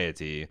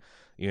society?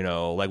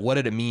 Like, what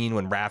did it mean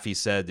when Raffi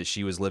said that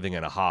she was living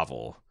in a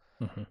hovel?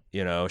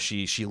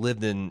 She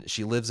lives in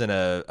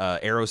a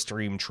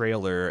Aerostream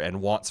trailer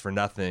and wants for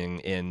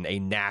nothing in a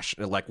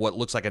national, like what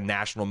looks like a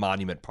national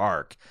monument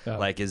park.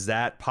 Like, is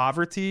that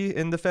poverty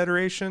in the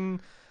Federation?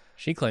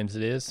 She claims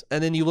it is.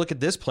 And then you look at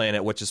this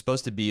planet, which is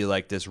supposed to be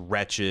like this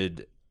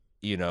wretched,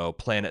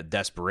 planet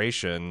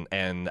desperation,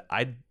 and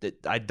I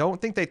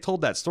don't think they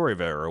told that story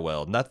very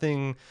well.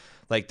 Nothing,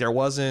 like there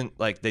wasn't,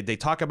 like they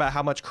talk about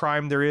how much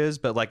crime there is,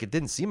 but like it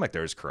didn't seem like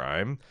there was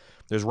crime.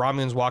 There's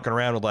Romulans walking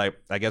around with like,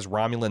 I guess,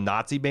 Romulan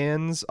Nazi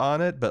bands on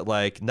it, but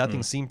like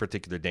nothing seemed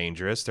particularly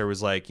dangerous. There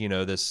was like,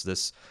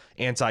 this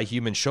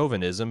anti-human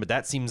chauvinism, but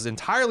that seems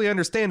entirely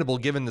understandable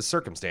given the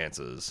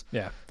circumstances.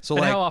 Yeah. So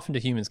and like, how often do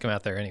humans come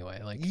out there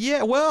anyway? Like,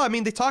 yeah, well, I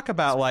mean, they talk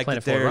about like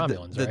planet full of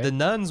Romulans, right? the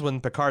nuns, when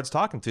Picard's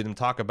talking to them,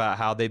 talk about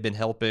how they've been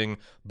helping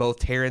both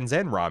Terrans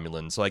and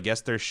Romulans. So I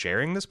guess they're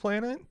sharing this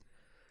planet.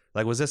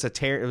 Like, was this a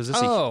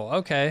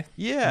okay.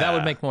 Yeah. That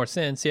would make more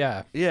sense,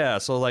 yeah. Yeah,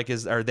 so like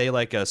are they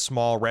like a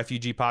small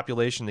refugee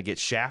population that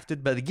gets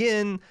shafted? But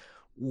again,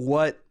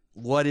 what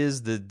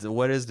is the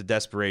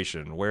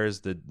desperation? Where's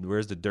the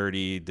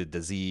dirty, the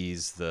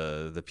disease,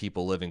 the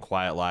people living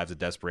quiet lives of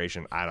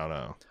desperation? I don't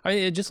know.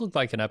 It just looked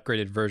like an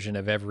upgraded version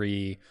of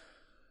every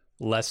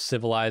less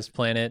civilized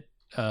planet,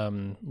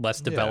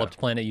 less developed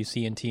planet you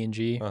see in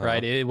TNG,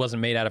 right? It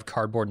wasn't made out of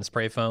cardboard and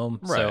spray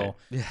foam, so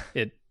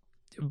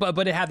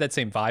But it had that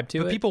same vibe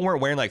to it. People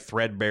weren't wearing like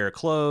threadbare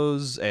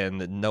clothes,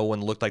 and no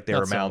one looked like they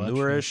were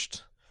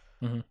malnourished.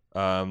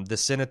 The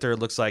senator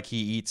looks like he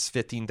eats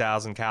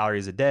 15,000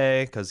 calories a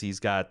day because he's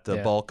got the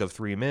bulk of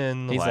 3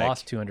 men. He's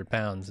lost 200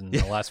 pounds in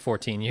the last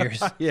 14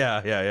 years.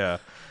 Yeah.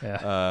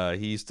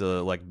 He used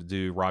to like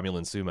do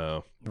Romulan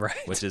sumo, right?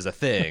 Which is a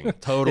thing.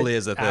 Totally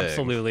is a thing.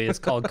 Absolutely. It's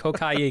called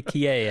Kokai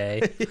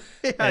Kiei.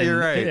 Yeah, you're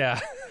right. Yeah.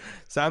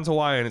 Sounds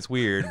Hawaiian. It's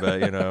weird,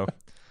 but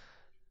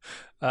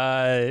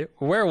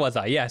where was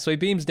I? Yeah, so he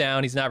beams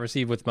down. He's not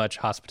received with much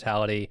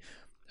hospitality.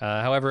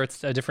 However,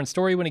 it's a different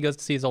story when he goes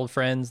to see his old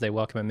friends. They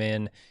welcome him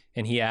in,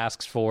 and he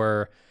asks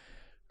for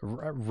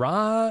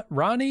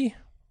Rami?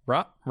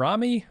 Oh,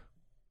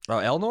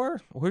 Elnor?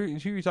 Who are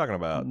you talking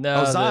about?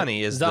 No,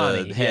 Zani is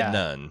the head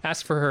nun.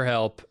 Asks for her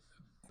help,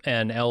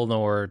 and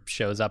Elnor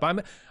shows up.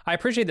 I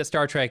appreciate that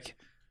Star Trek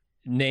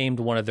named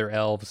one of their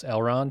elves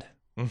Elrond.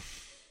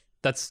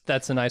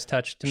 That's a nice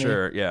touch to me.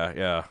 Sure,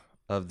 yeah.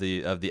 Of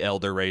the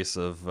elder race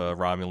of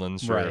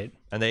Romulans, sure. Right?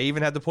 And they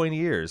even had the pointy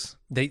ears.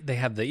 They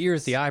have the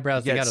ears, the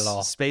eyebrows, they got it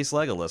all. Space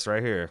Legolas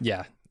right here.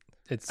 Yeah,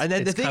 and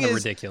then it's the thing kind of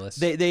is, ridiculous.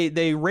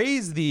 They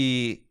raise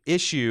the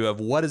issue of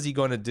what is he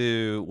going to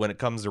do when it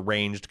comes to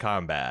ranged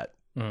combat.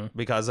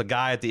 Because a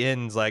guy at the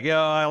end's like, yo,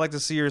 I like to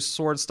see your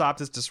sword stop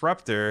this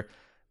disruptor.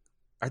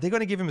 Are they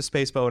going to give him a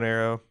space bow and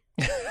arrow?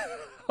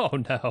 Oh,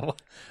 no.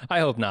 I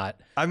hope not.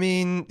 I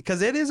mean,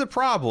 because it is a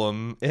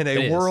problem in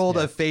a world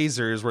of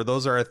phasers where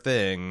those are a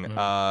thing,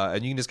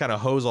 and you can just kind of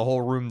hose a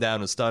whole room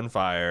down with stun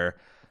fire.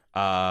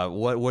 What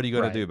are you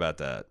going to do about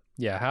that?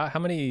 Yeah, how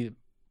many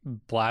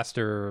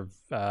blaster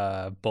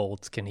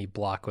bolts can he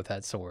block with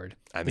that sword?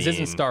 This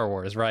isn't Star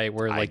Wars, right?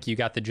 Where like you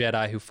got the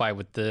Jedi who fight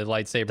with the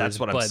lightsabers. That's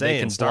what I'm saying. They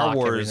can Star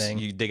Wars,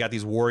 they got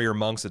these warrior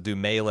monks that do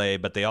melee,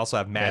 but they also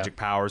have magic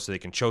powers, so they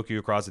can choke you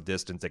across the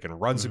distance. They can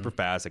run super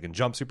fast. They can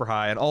jump super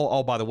high, and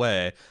by the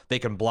way, they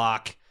can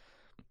block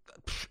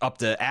up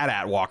to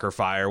AT-AT walker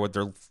fire with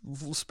their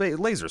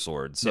laser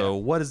swords. So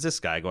what is this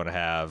guy going to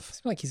have?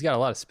 Seems like he's got a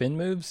lot of spin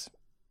moves.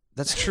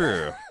 That's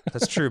true.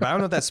 That's true. But I don't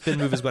know if that spin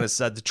move is going to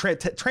set the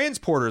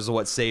transporters are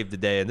what saved the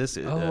day in this.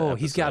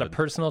 He's got a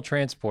personal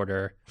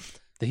transporter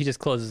that he just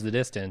closes the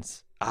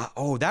distance.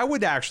 That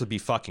would actually be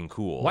fucking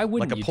cool. Why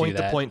wouldn't like a you point do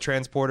that? to point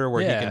transporter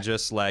where he can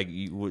just like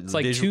it's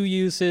like 2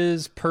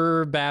 uses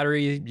per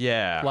battery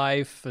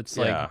life. It's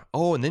like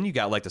and then you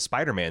got like the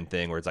Spider-Man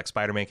thing where it's like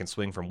Spider-Man can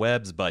swing from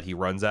webs, but he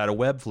runs out of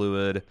web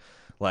fluid.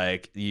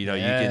 Like, you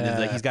can,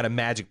 like, he's got a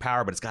magic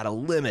power, but it's got a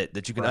limit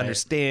that you can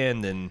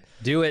understand and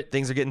do it.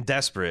 Things are getting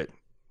desperate.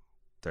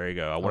 There you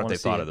go. I wonder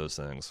if they thought of those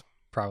things.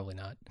 Probably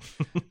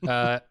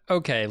not.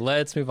 Okay,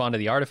 let's move on to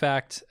the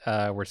artifact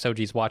where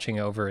Soji's watching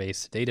over a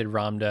sedated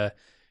Ramda.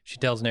 She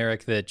tells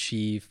Narek that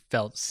she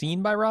felt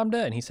seen by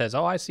Ramda, and he says,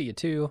 "Oh, I see you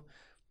too."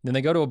 Then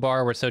they go to a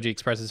bar where Soji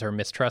expresses her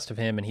mistrust of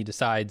him, and he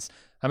decides,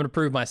 "I'm going to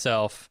prove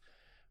myself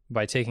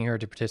by taking her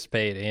to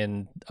participate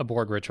in a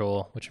Borg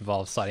ritual, which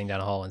involves sliding down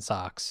a hall in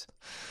socks."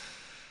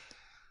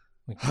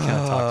 We kind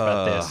of talked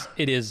about this.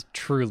 It is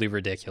truly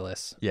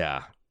ridiculous.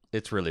 Yeah,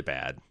 it's really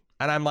bad.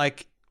 And I'm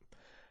like,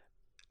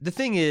 the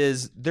thing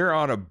is, they're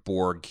on a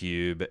Borg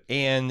cube,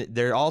 and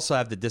they also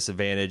have the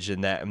disadvantage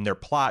in that in their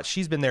plot,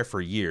 she's been there for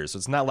years. So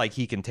it's not like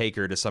he can take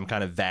her to some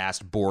kind of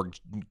vast Borg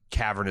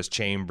cavernous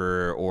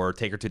chamber or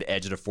take her to the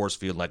edge of the force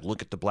field and like,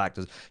 look at the black.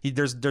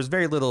 There's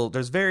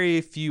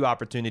very few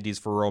opportunities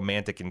for a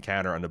romantic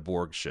encounter on the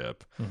Borg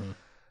ship.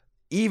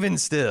 Even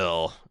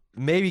still,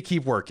 maybe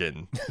keep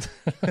working.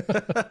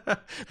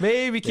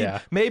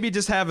 Maybe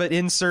just have an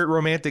insert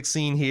romantic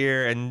scene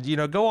here and,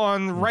 go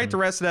on, write the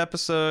rest of the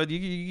episode.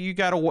 You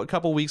got a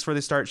couple weeks before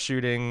they start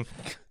shooting.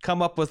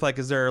 Come up with, like,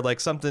 is there,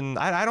 like, something?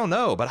 I don't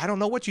know, but I don't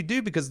know what you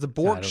do because the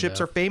Borg ships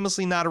are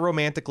famously not a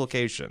romantic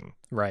location.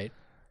 Right.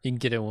 You can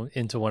get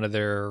into one of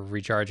their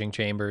recharging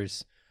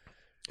chambers.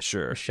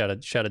 Sure. Shut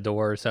a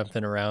door or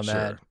something around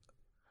that.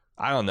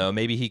 I don't know.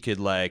 Maybe he could,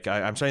 like,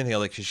 I'm trying to think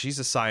of, like, 'cause she's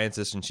a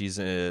scientist and she's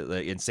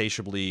like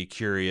insatiably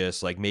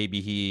curious. Like,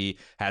 maybe he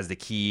has the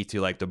key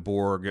to, like, the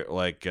Borg,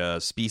 like,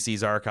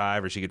 species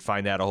archive, or she could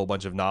find out a whole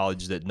bunch of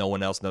knowledge that no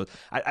one else knows.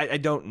 I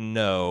don't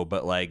know,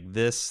 but, like,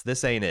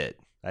 this ain't it.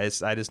 I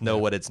just know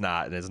what it's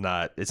not,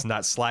 and it's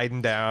not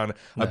sliding down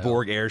a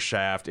Borg air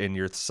shaft in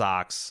your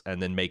socks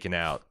and then making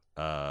out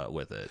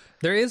with it.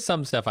 There is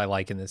some stuff I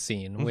like in this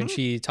scene when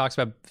she talks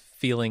about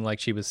feeling like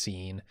she was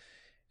seen.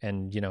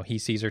 And, he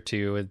sees her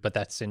too, but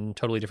that's in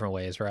totally different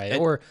ways, right?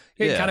 Or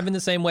kind of in the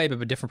same way, but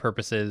with different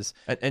purposes.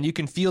 And you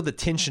can feel the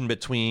tension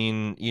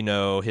between,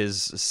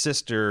 his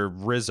sister,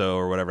 Rizzo,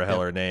 or whatever the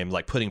hell her name,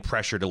 like putting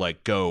pressure to,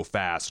 like, go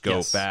fast,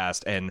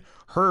 and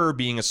her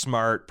being a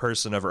smart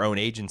person of her own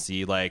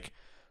agency, like,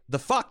 the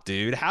fuck,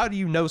 dude? How do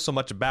you know so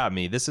much about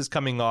me? This is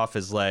coming off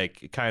as,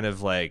 like, kind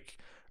of like,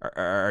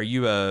 are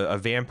you a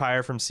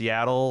vampire from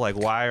Seattle? Like,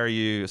 why are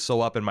you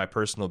so up in my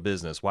personal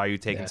business? Why are you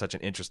taking such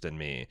an interest in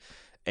me?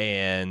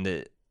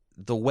 And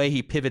the way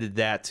he pivoted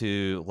that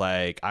to,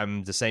 like,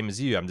 I'm the same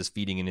as you, I'm just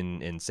feeding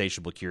an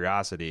insatiable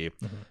curiosity.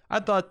 I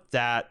thought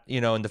that,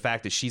 and the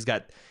fact that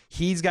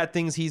he's got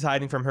things he's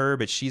hiding from her,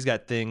 but she's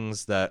got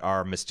things that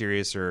are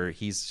mysterious or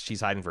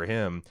she's hiding for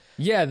him.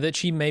 Yeah, that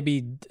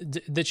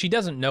she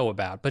doesn't know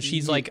about, but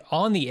she's like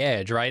on the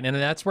edge, right? And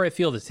that's where I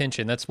feel the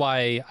tension. That's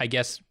why I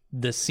guess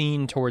the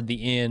scene toward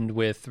the end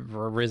with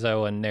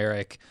Rizzo and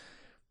Narek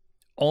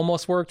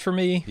almost worked for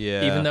me,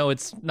 even though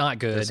it's not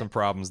good. There's some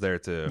problems there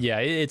too. Yeah,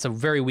 it's a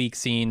very weak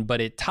scene, but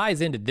it ties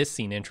into this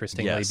scene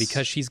interestingly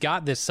because she's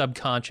got this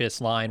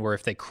subconscious line where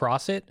if they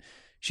cross it,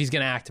 she's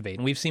going to activate.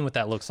 And we've seen what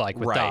that looks like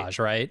with Daj,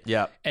 right?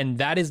 Yeah. And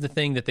that is the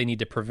thing that they need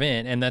to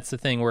prevent. And that's the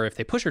thing where if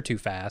they push her too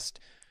fast,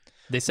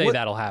 they say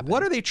that'll happen.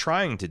 What are they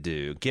trying to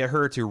do? Get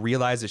her to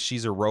realize that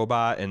she's a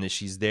robot and that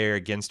she's there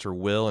against her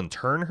will and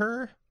turn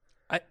her?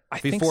 I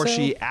think before so.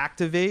 she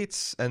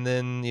activates, and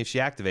then if she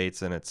activates,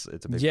 then it's a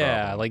big problem.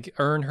 Yeah, like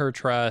earn her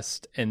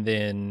trust, and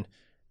then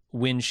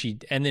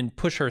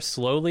push her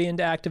slowly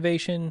into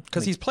activation.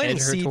 Because he's planting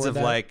seeds of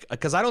like,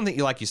 because I don't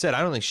think, like you said,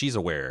 I don't think she's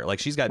aware. Like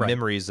she's got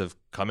memories of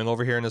coming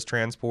over here in this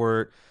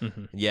transport,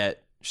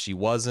 yet she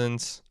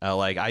wasn't.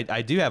 Like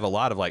I do have a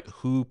lot of like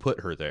who put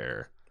her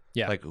there.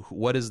 Yeah, like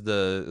what is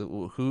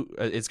who?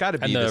 It's got to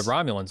be. And the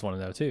Romulans want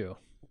to know too.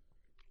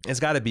 It's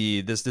got to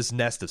be this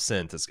nest of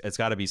synth. It's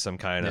got to be some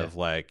kind of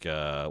like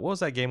what was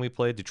that game we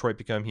played? Detroit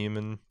Become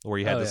Human, where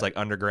you had this like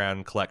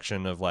underground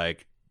collection of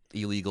like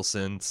illegal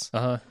synths.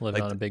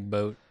 Living on a big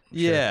boat.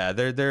 Yeah,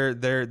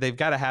 they've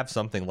got to have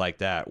something like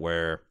that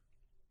where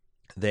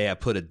they have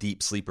put a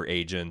deep sleeper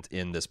agent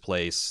in this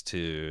place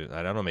to,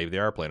 I don't know, maybe they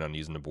are planning on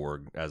using the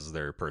Borg as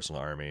their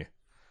personal army.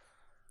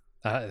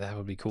 That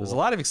would be cool. There's a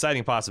lot of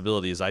exciting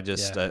possibilities. I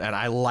just and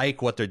I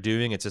like what they're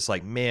doing. It's just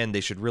like, man,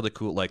 they should really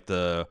cool like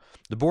the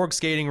Borg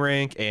skating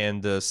rink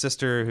and the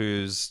sister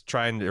who's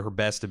trying her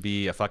best to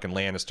be a fucking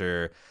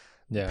Lannister.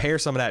 Yeah. Pare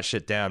some of that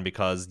shit down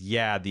because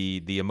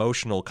the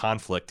emotional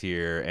conflict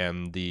here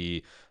and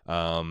the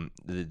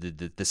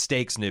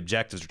stakes and the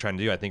objectives they're trying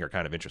to do, I think, are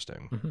kind of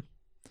interesting. Mm-hmm.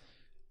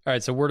 All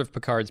right, so word of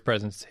Picard's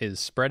presence is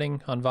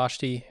spreading on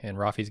Vashti, and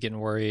Rafi's getting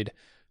worried.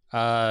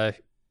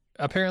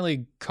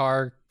 Apparently,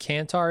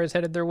 Candor is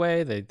headed their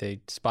way.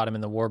 They spot him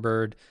in the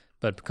Warbird,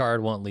 but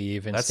Picard won't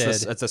leave. Instead,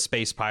 that's a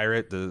space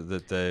pirate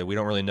that we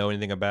don't really know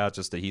anything about.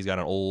 Just that he's got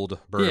an old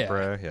bird of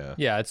prey.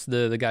 Yeah, it's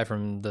the guy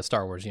from the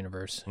Star Wars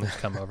universe who's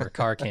come over,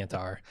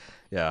 Candor.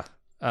 Yeah.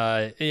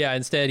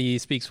 Instead, he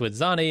speaks with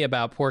Zani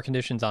about poor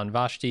conditions on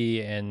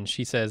Vashti, and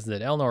she says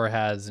that Elnor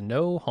has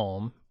no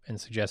home and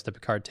suggests that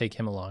Picard take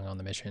him along on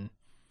the mission.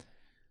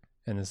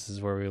 And this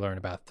is where we learn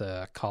about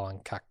the Colin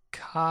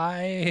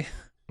Kakai.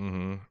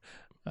 Mm-hmm.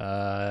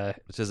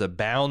 Which is a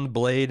bound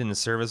blade in the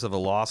service of a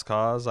lost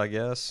cause, I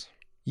guess.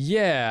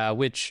 Yeah,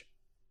 which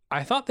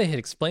I thought they had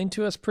explained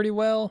to us pretty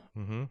well.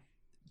 Mm-hmm.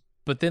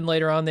 But then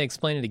later on, they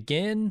explain it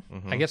again,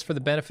 I guess for the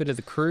benefit of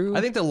the crew.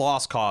 I think the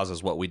lost cause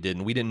is what we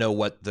didn't. We didn't know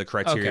what the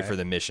criteria for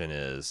the mission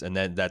is. And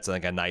then that's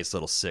like a nice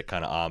little sick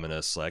kind of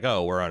ominous, like,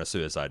 oh, we're on a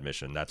suicide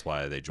mission. That's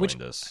why they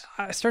joined us.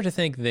 I start to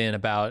think then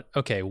about,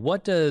 okay,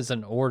 what does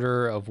an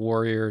order of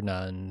warrior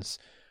nuns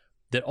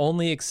that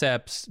only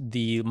accepts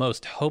the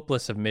most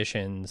hopeless of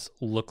missions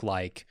look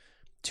like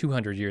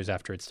 200 years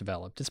after it's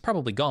developed? It's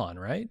probably gone,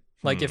 right?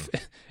 Like if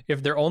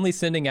they're only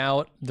sending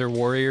out their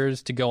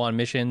warriors to go on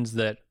missions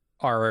that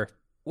are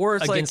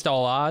against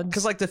all odds.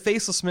 Because like the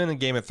Faceless Men in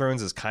Game of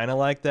Thrones is kind of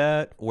like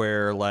that,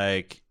 where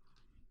like,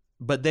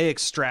 but they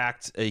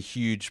extract a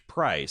huge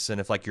price, and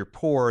if like you're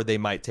poor, they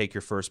might take your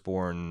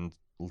firstborn's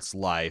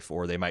life,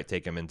 or they might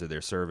take them into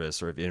their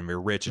service, or if you're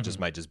rich, it just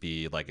might just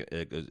be like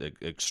a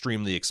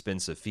extremely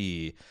expensive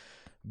fee.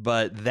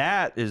 But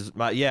that is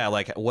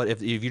like what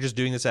if you're just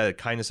doing this out of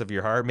the kindness of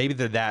your heart? Maybe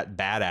they're that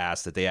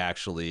badass that they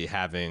actually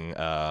having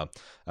a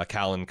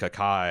Colin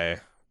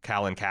Kaki.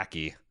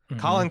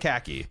 Colin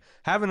Kaki.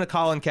 Having a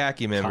Colin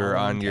Kaki member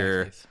on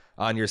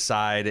your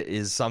side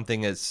is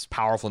something that's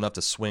powerful enough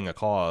to swing a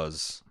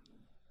cause.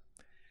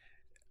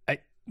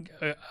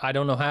 I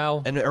don't know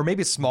how, or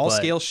maybe small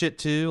scale shit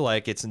too.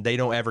 Like they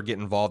don't ever get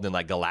involved in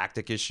like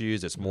galactic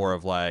issues. It's more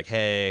of like,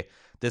 hey,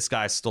 this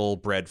guy stole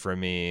bread from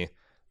me.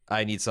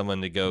 I need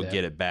someone to go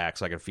get it back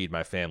so I can feed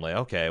my family.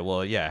 Okay,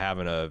 well, yeah,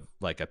 having a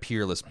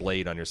peerless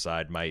blade on your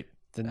side might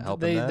help.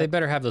 They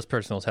better have those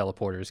personal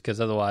teleporters,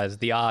 because otherwise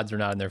the odds are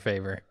not in their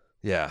favor.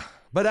 Yeah,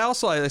 but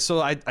also, I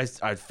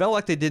felt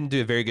like they didn't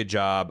do a very good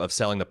job of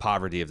selling the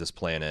poverty of this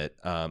planet,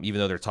 even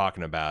though they're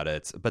talking about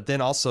it. But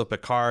then also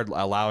Picard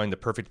allowing the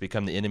perfect to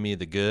become the enemy of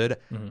the good.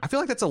 I feel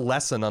like that's a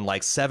lesson on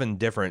like 7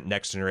 different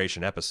Next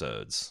Generation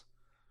episodes,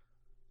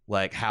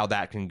 like how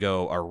that can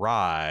go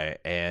awry.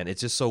 And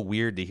it's just so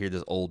weird to hear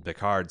this old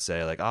Picard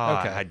say like,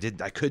 I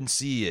couldn't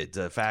see it.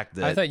 The fact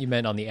that I thought you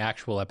meant on the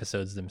actual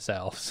episodes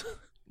themselves.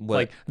 What?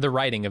 Like the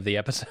writing of the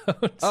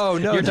episodes. Oh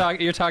no,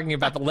 you're talking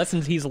about the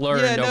lessons he's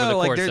learned over the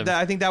course of.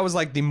 I think that was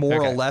like the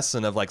moral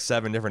lesson of like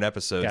 7 different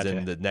episodes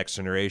in the Next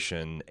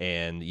Generation,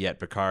 and yet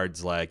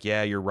Picard's like,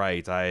 yeah, you're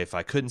right. If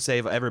I couldn't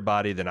save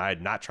everybody, then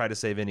I'd not try to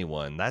save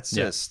anyone. That's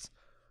just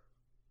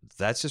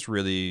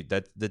really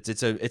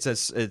it's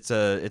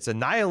a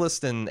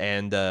nihilist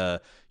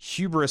and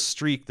hubris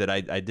streak that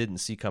I didn't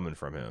see coming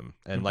from him.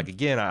 And like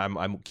again,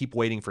 I'm keep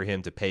waiting for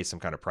him to pay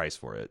some kind of price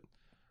for it.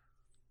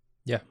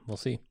 Yeah, we'll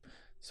see.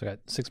 So got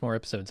 6 more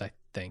episodes, I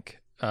think.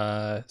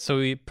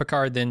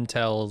 Picard then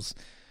tells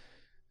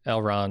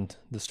Elrond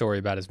the story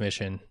about his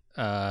mission.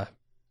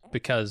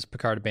 Because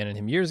Picard abandoned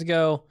him years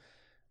ago,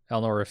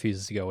 Elnor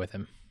refuses to go with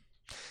him.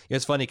 Yeah,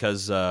 it's funny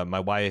because my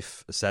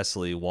wife,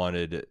 Cecily,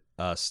 wanted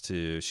us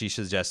to... She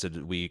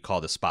suggested we call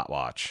this Spot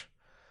Watch.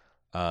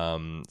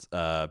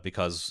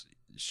 Because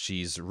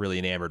she's really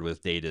enamored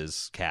with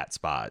Data's cat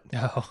Spot.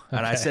 Oh, okay.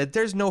 And I said,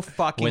 there's no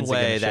fucking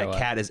way that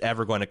cat is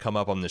ever going to come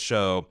up on the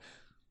show.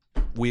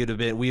 We would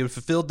have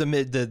fulfilled the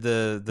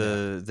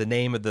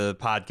name of the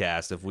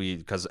podcast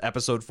because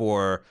episode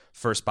 4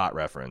 first Spot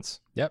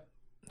reference. Yep,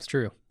 it's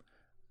true.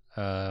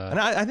 And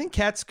I think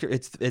cats.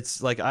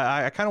 It's like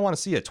I kind of want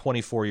to see a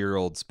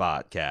 24-year-old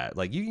Spot cat.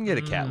 Like you can get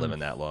a cat living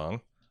that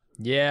long.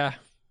 Yeah.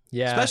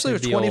 Especially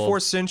with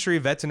 24th century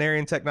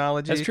veterinarian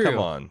technology. That's true. Come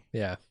on.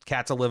 Yeah.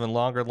 Cats are living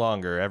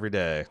longer every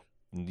day.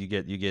 You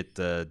get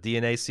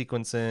DNA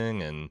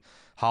sequencing and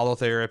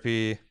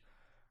holotherapy.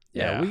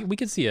 Yeah, we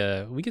could see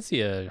a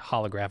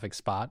holographic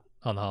Spot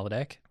on the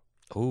holodeck.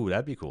 Ooh,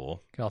 that'd be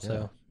cool. Could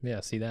also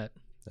see that.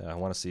 I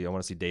want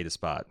to see Data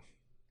Spot.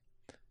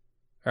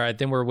 All right,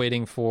 then we're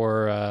waiting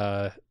for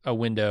a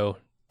window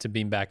to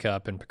beam back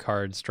up, and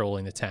Picard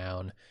strolling the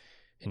town,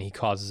 and he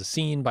causes a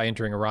scene by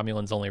entering a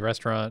Romulan's only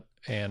restaurant,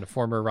 and a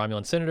former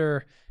Romulan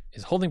senator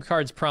is holding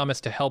Picard's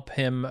promise to help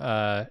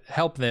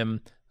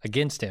them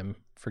against him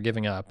for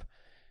giving up.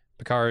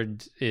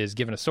 Picard is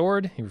given a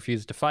sword. He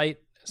refuses to fight,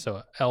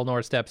 so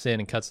Elnor steps in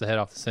and cuts the head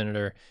off the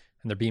senator,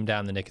 and they're beamed down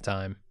in the nick of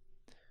time.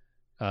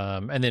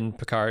 And then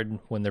Picard,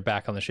 when they're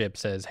back on the ship,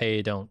 says,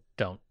 "Hey, don't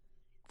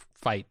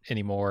fight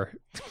anymore.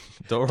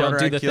 Don't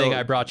do the thing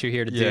I brought you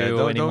here to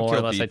do anymore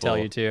unless people. I tell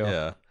you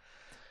to."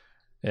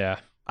 Yeah.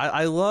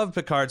 I love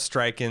Picard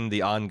striking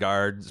the on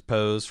guard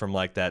pose from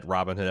like that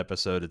Robin Hood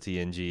episode of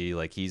TNG.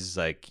 Like he's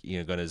like,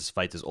 going to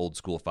fight this old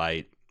school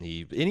fight.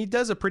 He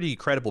does a pretty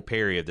credible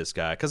parry of this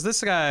guy, because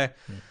this guy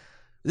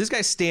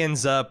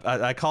stands up.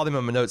 I called him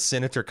in my notes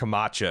Senator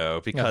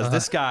Camacho, because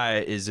this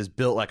guy is just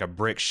built like a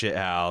brick shit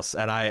house.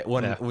 And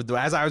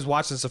as I was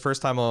watching this the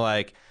first time, I'm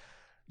like,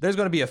 there's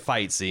going to be a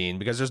fight scene,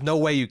 because there's no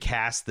way you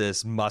cast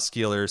this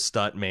muscular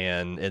stunt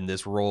man in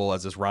this role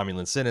as this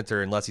Romulan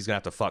senator unless he's going to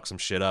have to fuck some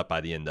shit up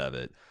by the end of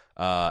it.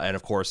 And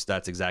of course,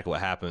 that's exactly what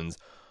happens.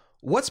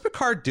 What's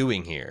Picard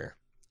doing here?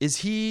 Is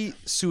he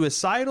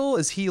suicidal?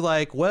 Is he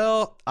like,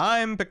 well,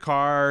 I'm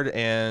Picard,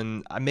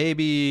 and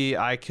maybe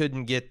I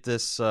couldn't get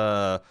this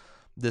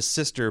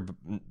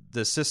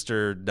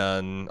sister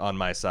done on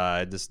my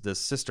side, this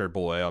sister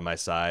boy on my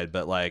side,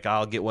 but like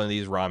I'll get one of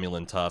these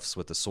Romulan toughs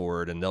with the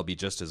sword, and they'll be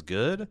just as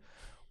good?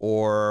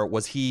 Or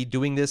was he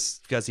doing this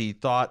because he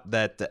thought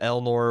that the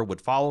Elnor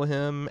would follow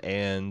him,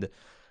 and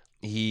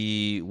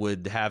he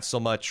would have so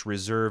much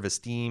reserve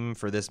esteem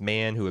for this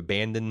man who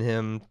abandoned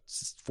him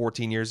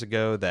 14 years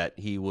ago that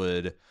he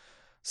would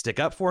stick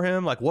up for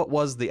him? Like, what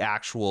was the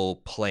actual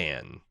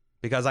plan?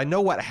 Because I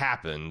know what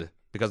happened,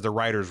 because the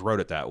writers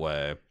wrote it that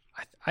way.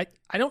 I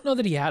don't know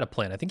that he had a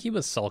plan. I think he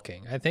was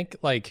sulking. I think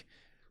like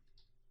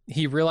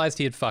he realized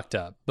he had fucked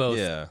up,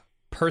 both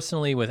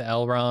personally with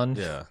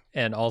Elrond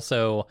and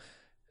also,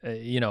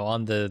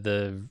 on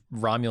the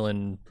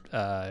Romulan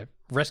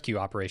rescue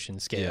operation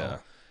scale.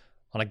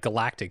 On a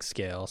galactic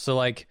scale. So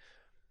like,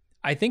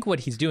 I think what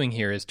he's doing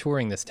here is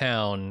touring this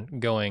town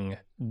going,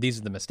 these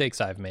are the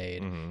mistakes I've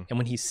made. Mm-hmm. And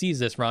when he sees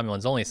this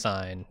Romulan's only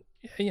sign,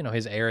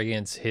 his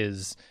arrogance,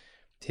 his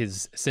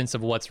sense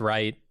of what's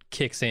right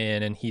kicks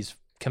in, and he's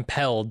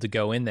compelled to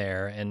go in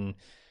there and,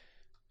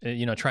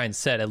 try and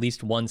set at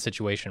least one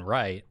situation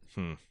right.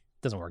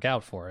 Doesn't work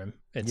out for him.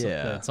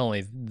 It's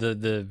only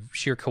the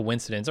sheer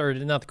coincidence, or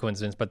not the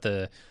coincidence, but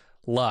the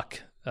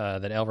luck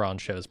that Elrond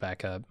shows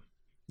back up.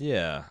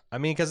 Yeah, I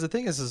mean, because the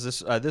thing is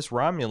this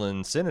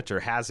Romulan senator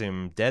has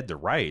him dead to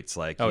rights.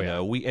 Like,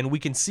 we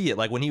can see it.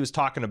 Like when he was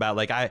talking about,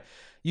 like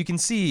you can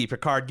see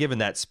Picard giving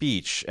that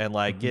speech and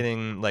like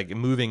getting like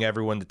moving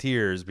everyone to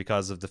tears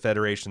because of the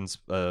Federation's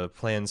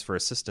plans for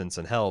assistance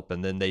and help,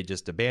 and then they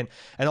just abandon.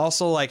 And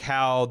also like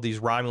how these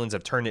Romulans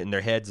have turned it in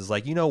their heads is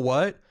like, you know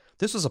what?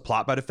 This was a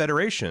plot by the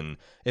Federation.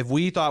 If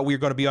we thought we were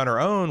going to be on our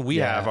own, we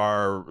have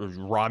our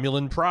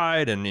Romulan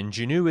pride and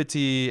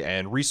ingenuity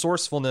and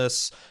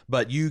resourcefulness,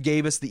 but you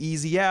gave us the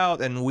easy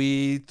out, and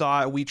we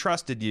thought we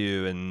trusted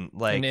you, and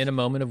like, and in a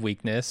moment of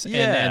weakness, and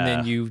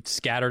then you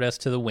scattered us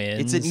to the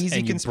winds. It's an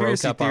easy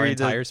conspiracy broke up theory our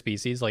entire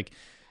species. Like,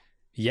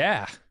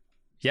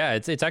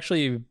 it's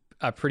actually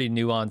a pretty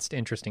nuanced,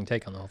 interesting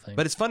take on the whole thing.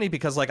 But it's funny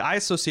because like I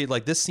associate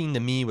like this scene to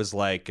me was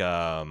like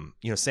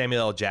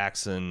Samuel L.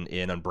 Jackson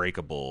in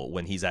Unbreakable,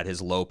 when he's at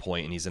his low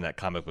point and he's in that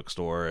comic book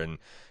store and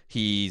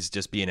he's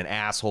just being an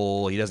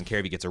asshole. He doesn't care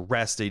if he gets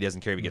arrested. He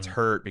doesn't care if he gets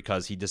hurt,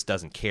 because he just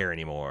doesn't care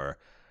anymore.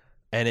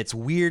 And it's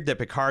weird that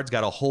Picard's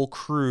got a whole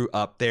crew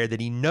up there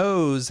that he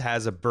knows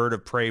has a bird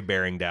of prey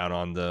bearing down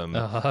on them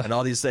and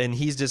all these, and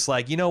he's just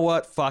like, you know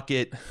what? Fuck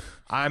it.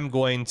 I'm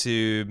going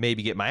to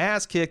maybe get my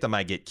ass kicked. I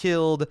might get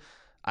killed.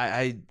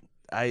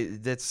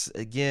 That's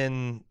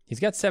again. He's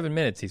got 7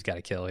 minutes. He's got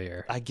to kill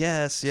here, I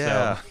guess.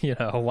 Yeah.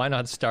 So, why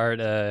not start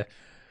a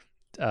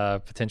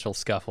potential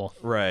scuffle?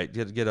 Right.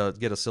 Get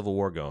a civil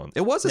war going.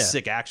 It was a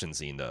sick action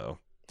scene, though.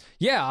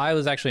 Yeah, I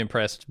was actually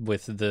impressed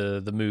with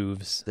the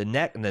moves. The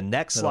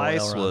neck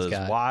slice was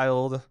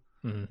wild.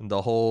 Mm-hmm.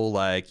 The whole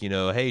like,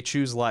 hey,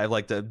 choose life,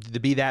 like to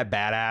be that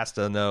badass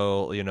to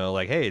know,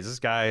 like, hey, is this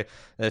guy,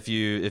 if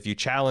you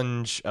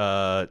challenge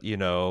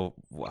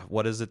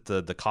what is it,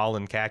 the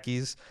Colin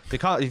khakis,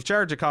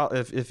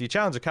 if you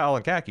challenge a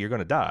Colin khaki, you're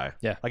gonna die.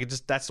 Like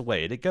that's the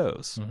way it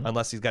goes,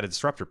 unless he's got a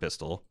disruptor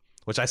pistol,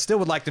 which I still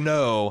would like to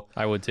know.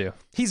 I would too.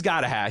 He's got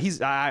to have.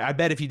 I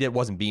bet if he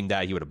wasn't beamed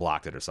out, he would have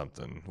blocked it or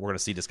something. We're gonna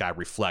see this guy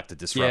reflect a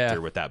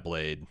disruptor with that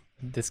blade.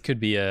 This could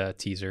be a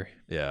teaser.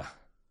 Yeah.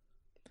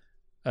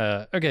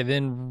 Okay,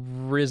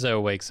 then Rizzo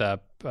wakes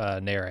up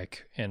Narek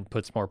and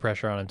puts more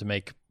pressure on him to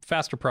make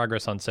faster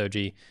progress on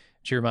Soji.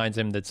 She reminds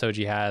him that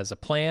Soji has a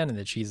plan and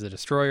that she's the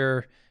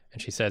destroyer,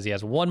 and she says he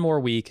has one more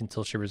week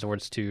until she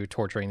resorts to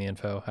torturing the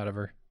info out of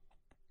her.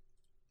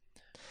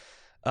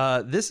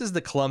 This is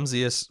the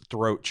clumsiest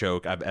throat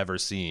choke I've ever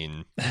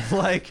seen.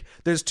 Like,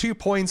 there's 2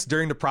 points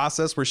during the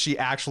process where she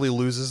actually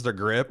loses the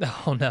grip.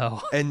 Oh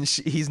no! And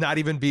he's not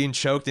even being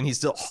choked, and he's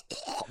still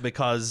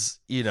because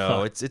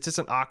it's just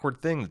an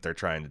awkward thing that they're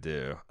trying to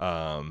do.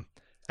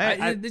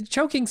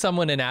 Choking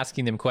someone and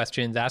asking them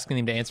questions, asking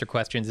them to answer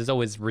questions is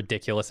always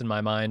ridiculous in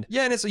my mind.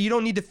 Yeah, and you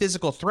don't need a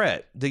physical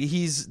threat.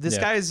 This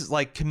guy's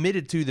like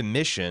committed to the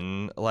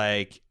mission.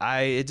 Like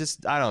I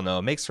don't know.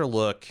 It makes her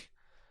look.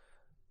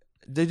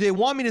 They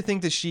want me to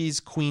think that she's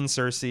Queen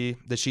Cersei,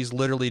 that she's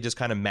literally just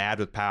kind of mad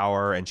with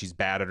power and she's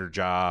bad at her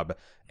job,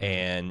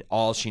 and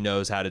all she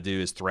knows how to do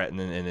is threaten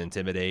and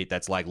intimidate.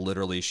 That's like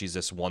literally she's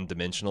just one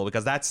dimensional,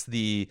 because that's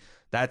the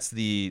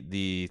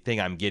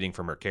thing I'm getting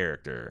from her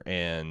character.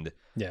 And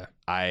yeah,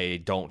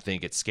 I don't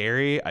think it's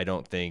scary. I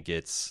don't think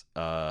it's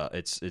I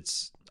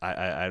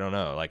don't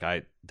know. Like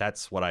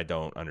that's what I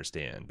don't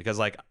understand, because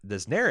like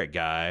this Narek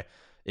guy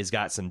has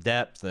got some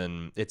depth,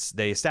 and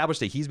they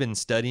established that he's been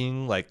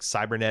studying like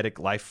cybernetic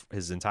life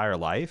his entire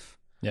life.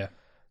 Yeah.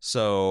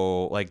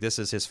 So like this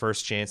is his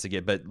first chance to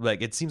get, but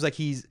like it seems like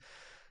he's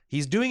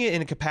doing it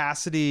in a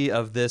capacity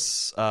of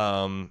this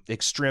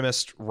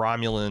extremist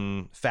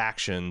Romulan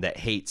faction that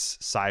hates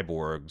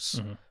cyborgs.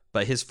 Mm-hmm.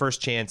 But his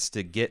first chance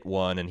to get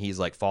one, and he's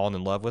like fallen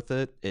in love with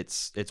it.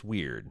 It's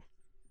weird.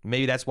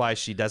 Maybe that's why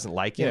she doesn't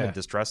like him and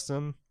distrusts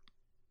him.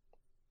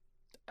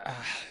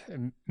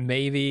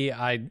 Maybe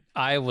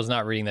I was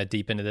not reading that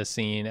deep into this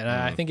scene, and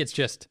I think it's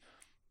just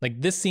like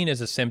this scene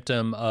is a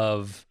symptom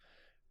of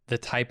the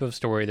type of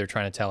story they're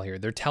trying to tell here.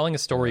 They're telling a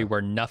story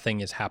where nothing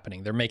is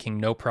happening. They're making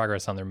no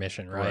progress on their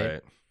mission,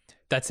 right?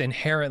 That's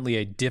inherently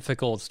a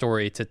difficult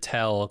story to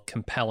tell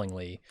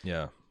compellingly.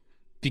 Yeah.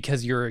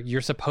 Because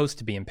you're supposed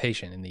to be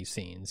impatient in these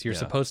scenes. You're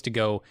supposed to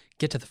go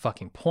get to the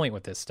fucking point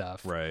with this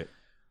stuff. Right.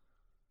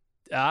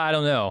 I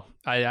don't know.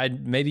 I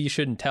maybe you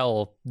shouldn't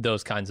tell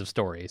those kinds of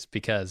stories,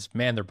 because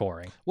man, they're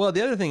boring. Well,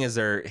 the other thing is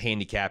they're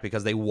handicapped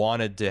because they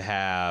wanted to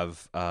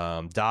have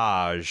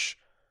Daj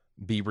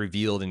be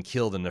revealed and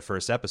killed in the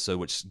first episode,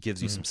 which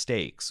gives you some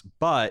stakes.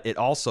 But it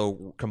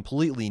also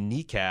completely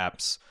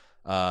kneecaps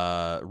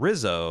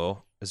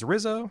Rizzo. Is it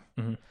Rizzo?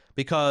 Mm-hmm.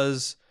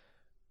 Because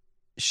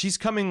she's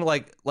coming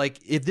like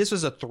if this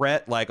was a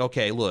threat, like,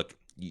 okay, look,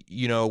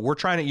 we're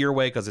trying it your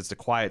way because it's the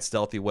quiet,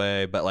 stealthy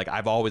way, but like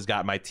I've always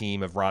got my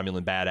team of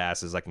Romulan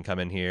badasses that can come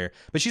in here.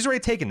 But she's already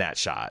taken that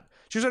shot.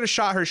 She's already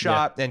shot her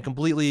shot and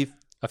completely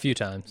a few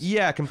times.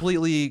 Yeah,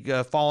 completely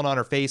fallen on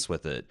her face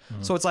with it.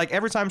 Mm-hmm. So it's like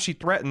every time she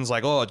threatens,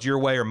 like, oh, it's your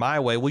way or my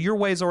way. Well, your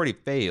way's already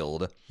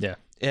failed. Yeah.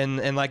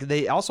 And like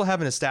they also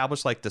haven't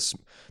established like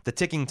the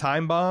ticking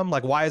time bomb.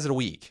 Like, why is it a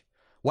week?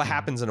 What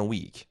happens in a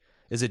week?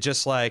 Is it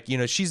just like,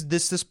 she's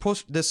this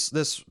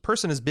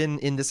person has been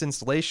in this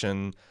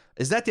installation?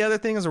 Is that the other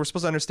thing? Is we're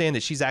supposed to understand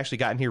that she's actually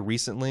gotten here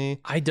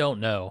recently? I don't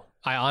know.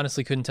 I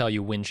honestly couldn't tell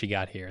you when she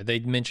got here. They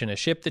mentioned a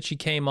ship that she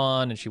came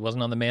on, and she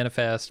wasn't on the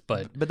manifest,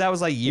 but that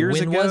was like years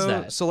ago. When was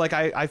that? So like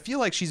I feel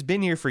like she's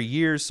been here for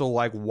years. So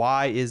like,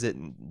 why is it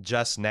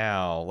just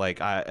now? Like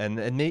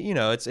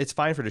it's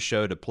fine for the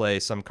show to play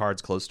some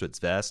cards close to its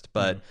vest,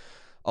 but.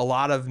 A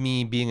lot of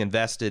me being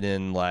invested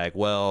in like,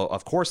 well,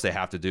 of course they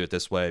have to do it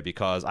this way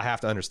because I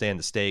have to understand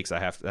the stakes.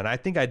 and I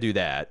think I do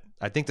that.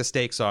 I think the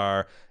stakes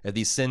are if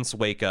these synths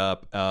wake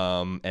up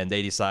and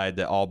they decide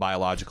that all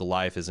biological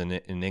life is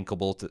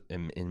inimical to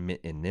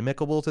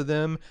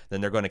them,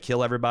 then they're going to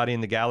kill everybody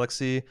in the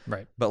galaxy.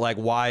 Right. But like,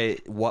 why?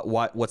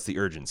 What's the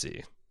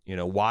urgency?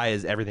 Why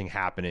is everything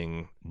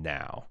happening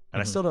now?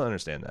 And I still don't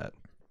understand that.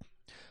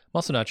 I'm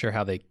also not sure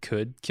how they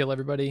could kill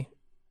everybody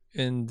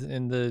in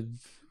the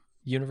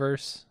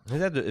universe.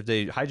 If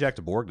they hijacked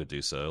a Borg to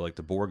do so, like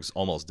the Borg's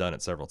almost done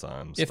it several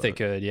times. If they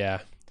could, yeah.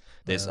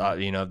 They,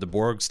 if the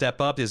Borg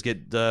step up, just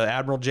get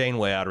Admiral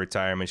Janeway out of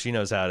retirement. She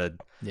knows how to.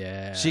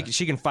 Yeah.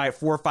 She can fight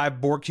 4 or 5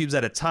 Borg cubes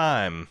at a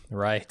time.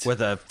 Right. With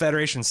a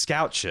Federation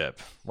scout ship.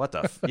 What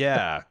the?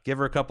 Yeah. Give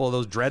her a couple of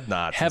those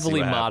dreadnoughts.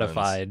 Heavily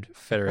modified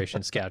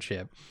Federation scout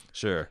ship.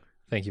 Sure.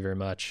 Thank you very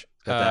much.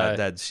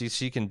 That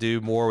she can do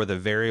more with a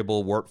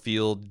variable warp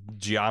field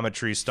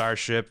geometry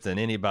starship than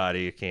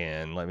anybody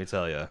can. Let me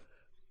tell you.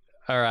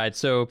 All right,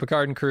 so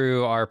Picard and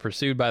crew are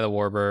pursued by the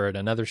Warbird.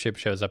 Another ship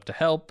shows up to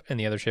help, and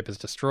the other ship is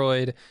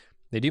destroyed.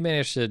 They do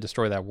manage to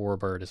destroy that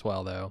Warbird as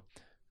well, though.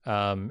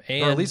 Or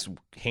at least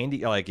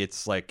handy, like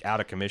it's like out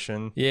of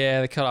commission. Yeah,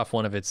 they cut off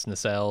one of its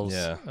nacelles.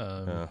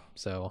 Yeah.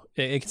 So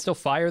it can still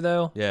fire,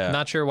 though. Yeah.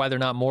 Not sure why they're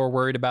not more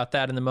worried about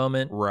that in the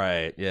moment.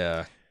 Right,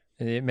 yeah.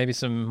 Maybe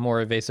some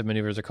more evasive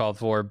maneuvers are called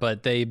for,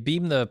 but they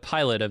beam the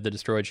pilot of the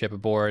destroyed ship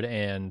aboard,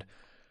 and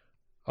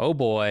oh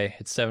boy,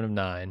 it's 7 of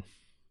 9.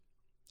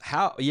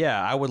 How?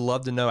 Yeah, I would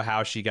love to know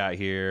how she got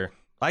here.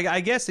 Like, I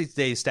guess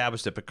they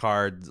established that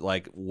Picard,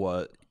 like,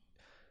 what?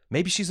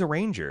 Maybe she's a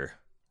ranger.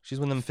 She's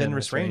one of them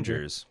Fenris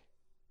Rangers.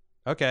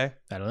 Okay,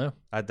 I don't know.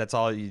 That's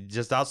all you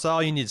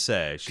need to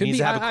say. She needs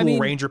to have a cool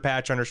ranger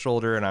patch on her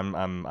shoulder, and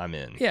I'm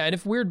in. Yeah, and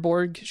if weird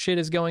Borg shit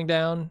is going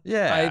down,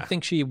 I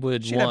think she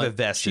would. She'd have a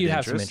vested She'd have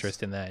interest. some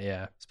interest in that.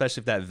 Yeah,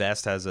 especially if that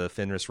vest has a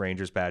Fenris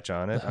Rangers patch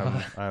on it.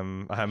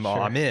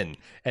 I'm in.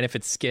 And if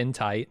it's skin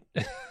tight.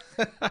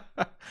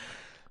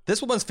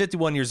 This one's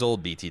 51 years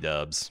old, BT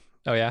Dubs.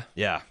 Oh, yeah?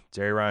 Yeah,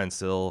 Jerry Ryan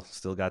still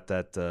got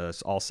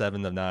that all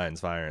 7 of 9s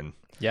firing.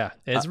 Yeah,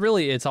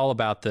 it's all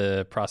about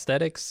the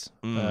prosthetics.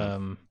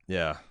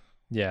 Yeah.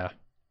 Yeah.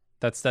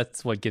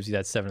 That's what gives you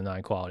that 7 to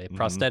 9 quality.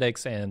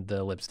 Prosthetics and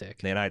the lipstick.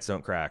 Nanites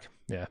don't crack.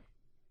 Yeah.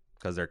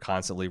 Because they're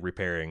constantly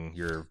repairing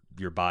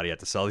your body at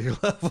the cellular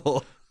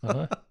level.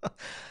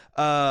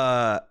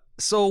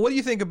 So what do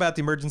you think about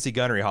the emergency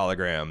gunnery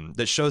hologram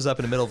that shows up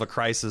in the middle of a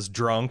crisis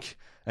drunk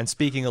and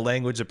speaking a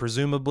language that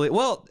presumably...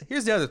 Well,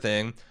 here's the other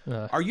thing.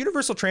 Are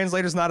universal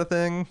translators not a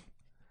thing?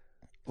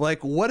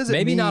 Like, what does it mean?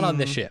 Maybe not on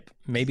this ship.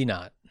 Maybe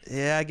not.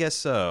 Yeah, I guess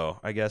so.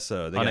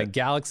 On a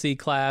Galaxy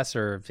class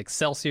or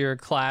Excelsior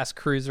class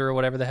cruiser or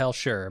whatever the hell,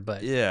 sure.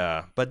 But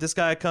yeah, but this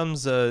guy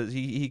comes.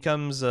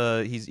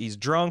 He's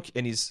drunk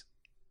and he's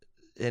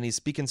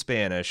speaking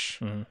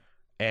Spanish,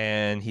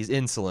 and he's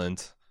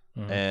insolent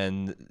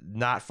and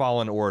not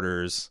following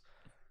orders.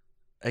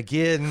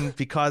 Again,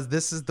 because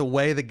this is the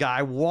way the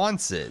guy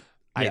wants it.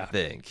 I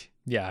think.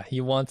 Yeah,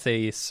 he wants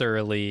a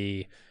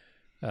surly,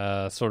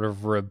 sort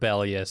of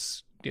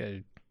rebellious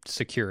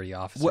security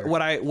officer.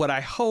 What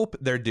I hope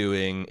they're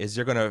doing is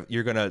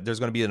there's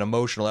gonna be an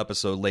emotional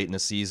episode late in the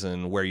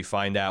season where you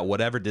find out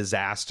whatever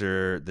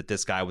disaster that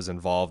this guy was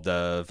involved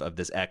of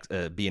this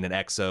being an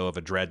XO of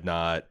a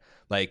dreadnought.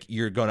 Like,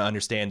 you're gonna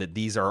understand that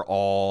these are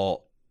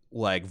all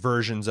like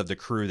versions of the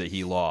crew that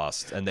he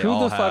lost, and they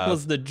all have... Who the fuck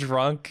was the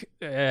drunk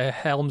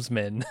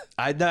helmsman?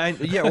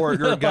 or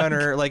a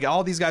gunner. Like,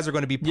 all these guys are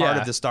going to be part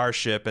of the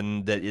starship,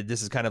 and that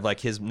this is kind of like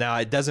his... Now,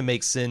 it doesn't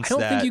make sense. I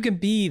don't think you can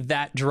be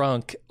that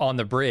drunk on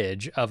the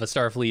bridge of a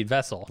Starfleet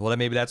vessel. Well, then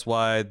maybe that's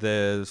why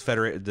the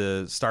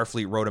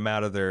Starfleet wrote him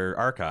out of their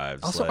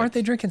archives. Also, aren't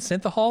they drinking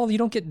synthahol? You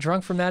don't get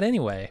drunk from that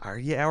anyway. Or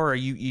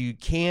you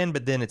can,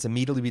 but then it's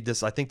immediately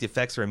I think the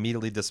effects are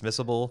immediately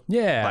dismissible.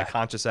 Yeah. By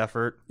conscious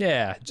effort.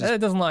 Yeah,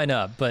 that doesn't line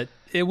up, but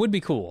it would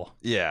be cool.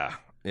 Yeah.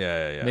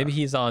 Maybe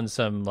he's on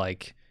some,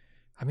 like,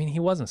 I mean, he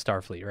wasn't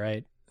Starfleet,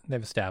 right?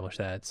 They've established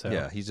that. So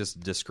yeah, he's just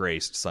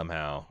disgraced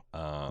somehow.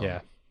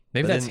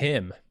 Maybe that's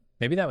him.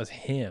 Maybe that was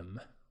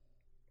him.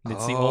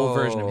 It's the old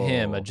version of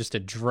him, just a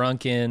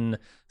drunken,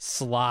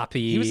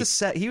 sloppy. He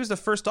was the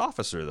first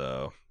officer,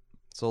 though.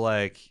 So,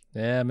 like...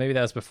 Yeah, maybe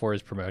that was before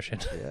his promotion.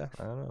 Yeah,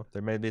 I don't know.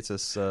 Maybe it's the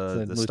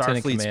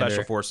Starfleet Commander.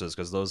 Special Forces,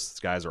 because those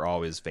guys are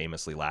always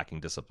famously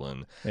lacking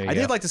discipline. I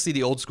did like to see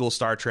the old school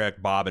Star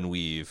Trek bob and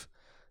weave.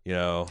 You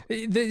know,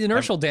 the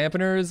inertial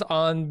dampeners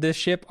on this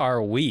ship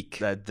are weak.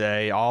 That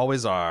they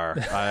always are.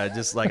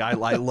 Just like I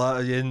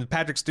love. And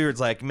Patrick Stewart's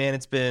like, man,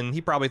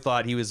 he probably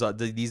thought he was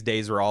these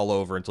days were all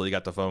over until he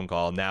got the phone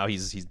call. Now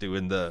he's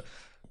doing the...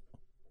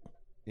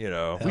 You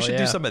know, we should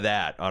do some of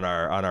that on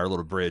our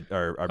little bridge,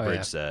 our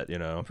bridge set. You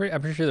know, I'm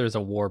pretty sure there's a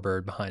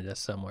warbird behind us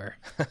somewhere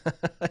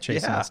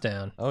chasing us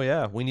down. Oh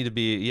yeah, we need to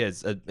be. Yeah,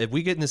 if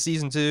we get into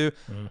season 2,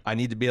 I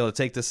need to be able to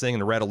take this thing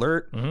into red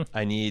alert.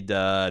 I need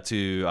to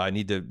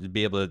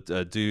be able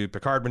to do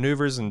Picard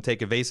maneuvers and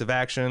take evasive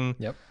action.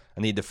 Yep.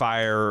 I need to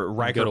fire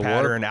Riker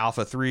pattern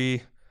Alpha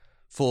 3,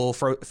 full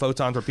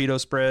photon torpedo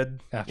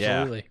spread.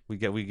 Absolutely.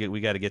 Yeah, we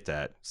got to get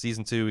that.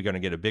 Season 2, we're going to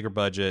get a bigger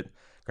budget.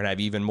 We're gonna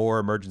have even more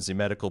emergency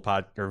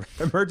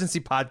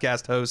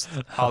podcast host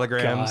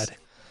holograms.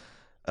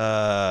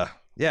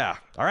 Yeah.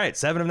 All right,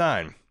 7 of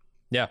 9.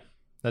 Yeah,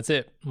 that's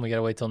it. We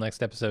gotta wait till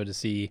next episode to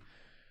see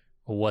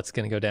what's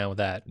gonna go down with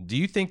that. Do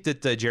you think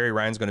that Jerry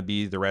Ryan's gonna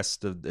be the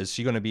rest of? Is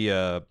she gonna be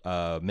a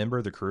member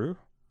of the crew,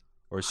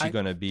 or is she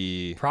gonna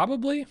be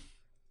probably?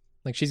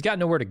 Like, she's got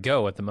nowhere to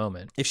go at the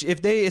moment.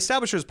 If they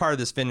establish her as part of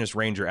this Finnish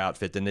Ranger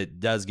outfit, then it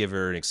does give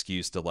her an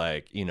excuse to,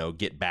 like, you know,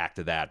 get back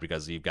to that,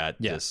 because you've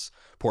got this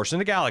portion of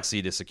the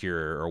galaxy to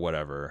secure or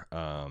whatever.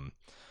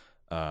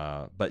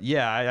 But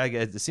yeah,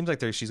 it seems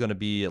like she's going to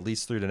be at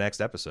least through the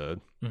next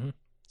episode.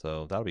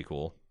 So that'll be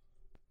cool.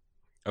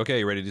 Okay,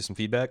 you ready to do some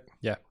feedback?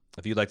 Yeah.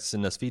 If you'd like to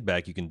send us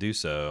feedback, you can do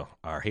so.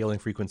 Our hailing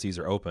frequencies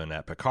are open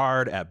at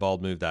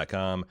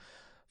Picard@baldmove.com.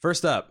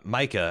 First up,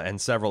 Micah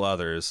and several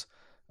others.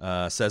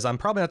 Says, I'm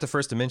probably not the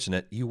first to mention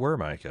it. You were,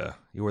 Micah.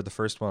 You were the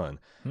first one.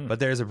 But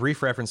there's a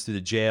brief reference to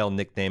the jail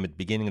nickname at the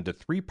beginning of the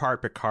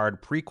 3-part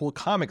Picard prequel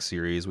comic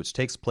series, which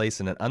takes place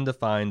in an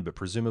undefined but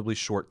presumably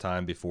short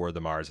time before the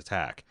Mars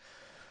attack.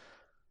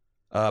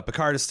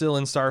 Picard is still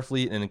in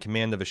Starfleet and in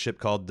command of a ship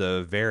called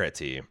the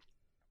Verity.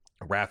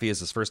 Raffi is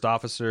his first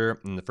officer,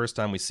 and the first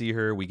time we see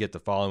her, we get the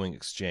following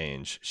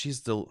exchange.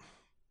 She's a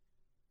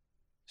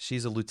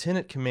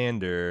lieutenant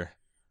commander...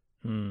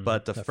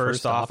 But the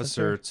first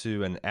officer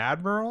to an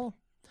admiral?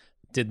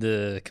 Did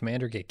the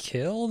commander get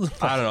killed?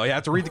 I don't know. You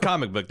have to read the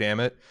comic book, damn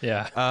it.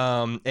 Yeah.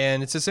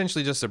 And it's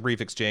essentially just a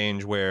brief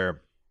exchange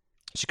where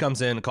she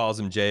comes in and calls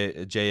him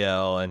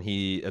JL, and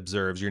he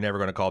observes, "You're never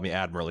going to call me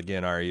admiral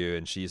again, are you?"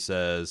 And she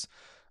says,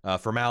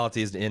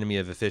 "Formality is the enemy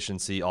of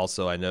efficiency.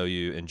 Also, I know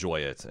you enjoy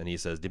it." And he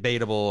says,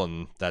 "Debatable,"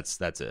 and that's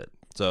it.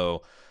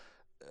 So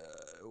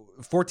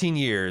 14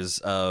 years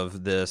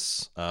of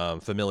this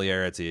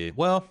familiarity.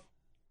 Well,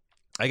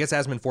 I guess it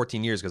has been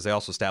 14 years, because they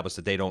also established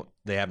that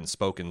they haven't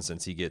spoken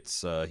since he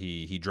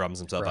drums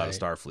himself out of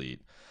Starfleet.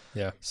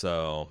 Yeah.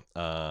 So,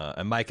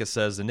 and Micah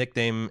says the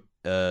nickname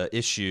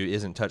issue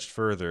isn't touched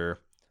further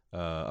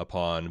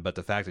upon, but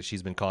the fact that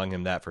she's been calling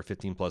him that for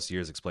 15 plus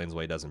years explains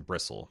why he doesn't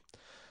bristle.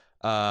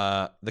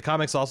 The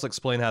comics also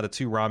explain how the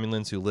two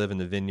Romulans who live in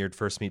the vineyard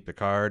first meet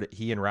Picard.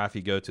 He and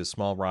Raffi go to a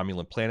small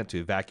Romulan planet to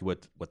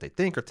evacuate what they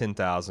think are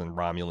 10,000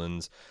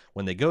 Romulans.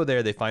 When they go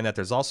there, they find out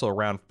there's also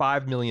around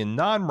 5 million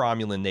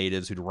non-Romulan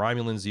natives who the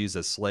Romulans use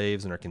as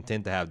slaves and are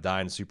content to have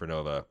die in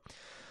supernova.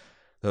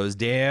 Those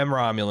damn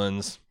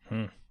Romulans.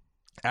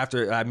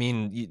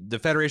 The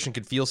Federation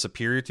could feel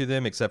superior to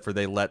them, except for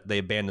they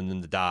abandoned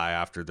them to die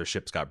after their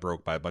ships got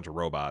broke by a bunch of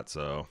robots.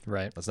 So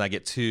let's not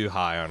get too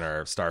high on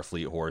our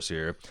Starfleet horse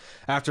here.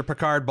 After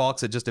Picard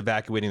balks at just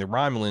evacuating the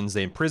Romulans,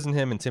 they imprison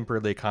him and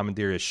temporarily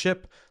commandeer his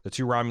ship. The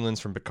two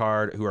Romulans from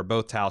Picard, who are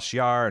both Tal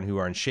Shiar and who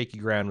are on shaky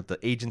ground with the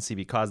agency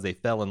because they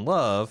fell in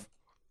love,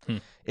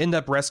 end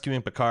up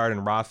rescuing Picard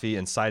and Raffi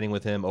and siding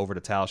with him over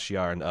to Tal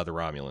Shiar and the other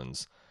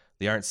Romulans.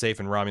 They aren't safe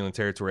in Romulan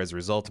territory as a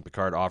result, and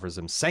Picard offers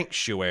them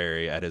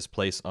sanctuary at his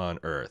place on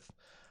Earth.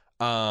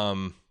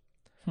 I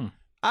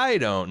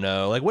don't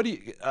know. Like, what do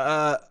you...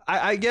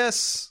 I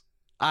guess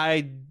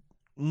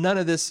none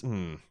of this...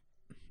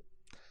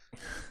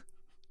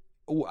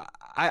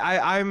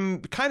 I'm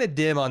kind of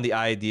dim on the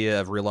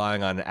idea of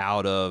relying on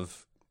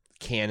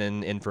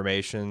out-of-canon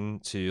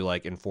information to,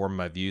 like, inform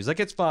my views. Like,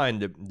 it's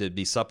fine to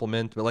be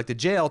supplement, but, like, the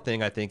jail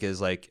thing, I think,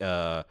 is, like...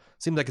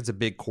 seems like it's a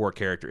big core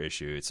character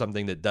issue. It's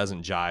something that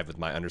doesn't jive with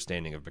my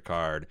understanding of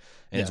Picard,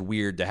 and it's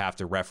weird to have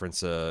to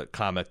reference a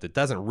comic that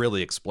doesn't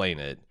really explain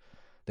it.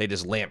 They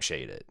just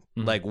lampshade it.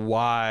 Like,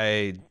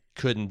 why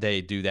couldn't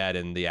they do that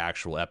in the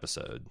actual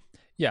episode?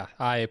 Yeah,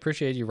 I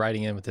appreciate you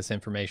writing in with this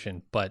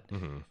information, but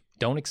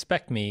don't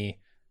expect me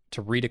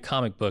to read a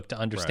comic book to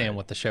understand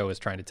what the show is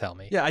trying to tell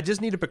me. Yeah, I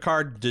just need a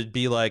Picard to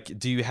be like,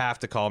 do you have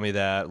to call me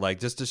that? Like,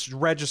 just to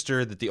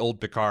register that the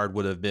old Picard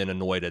would have been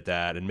annoyed at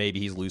that, and maybe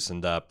he's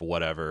loosened up,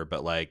 whatever.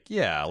 But, like,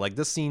 yeah, like,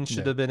 this scene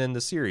should have been in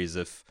the series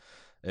if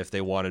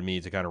they wanted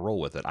me to kind of roll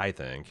with it, I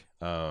think.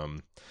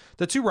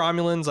 The two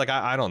Romulans, like,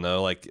 I don't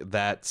know, like,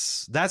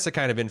 that's the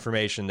kind of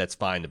information that's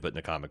fine to put in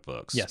the comic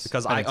books. Yes,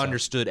 because I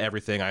understood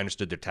everything. I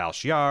understood their Tal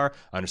Shiar.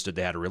 I understood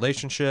they had a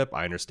relationship.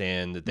 I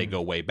understand that they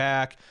go way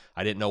back.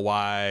 I didn't know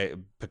why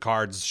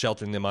Picard's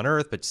sheltering them on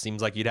Earth, but it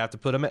seems like you'd have to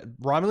put them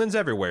Romulans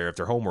everywhere if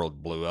their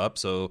homeworld blew up.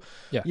 So,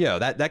 yeah,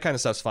 that kind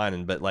of stuff's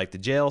fine. But, like, the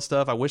jail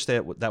stuff, I wish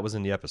that was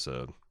in the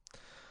episode.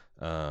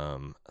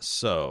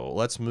 So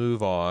let's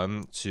move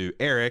on to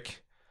Eric.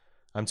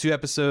 I'm two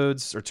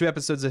episodes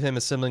of him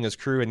assembling his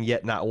crew, and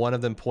yet not one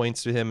of them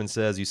points to him and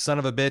says, "You son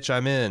of a bitch,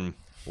 I'm in."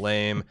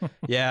 Lame.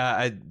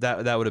 Yeah,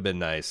 that would have been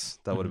nice.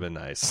 That would have been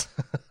nice.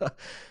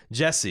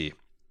 Jesse,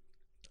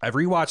 I've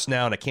rewatched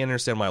now, and I can't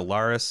understand why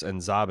Laris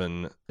and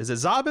Zabin... Is it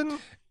Zabin?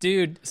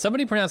 Dude,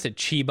 somebody pronounced it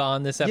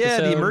Shiban this episode.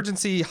 Yeah, the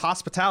emergency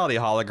hospitality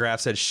holograph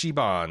said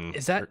Shiban.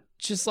 Is that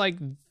just like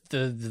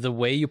the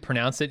way you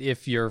pronounce it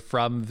if you're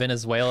from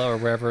Venezuela or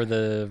wherever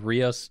the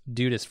Rios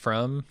dude is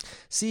from?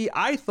 See,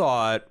 I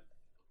thought...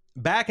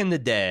 back in the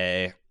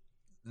day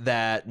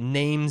that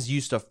names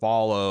used to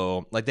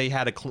follow, like they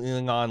had a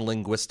Klingon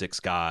linguistics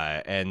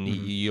guy, and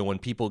you know, when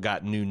people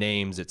got new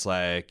names, it's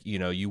like, you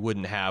know, you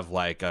wouldn't have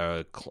like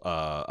a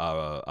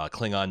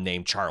Klingon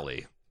named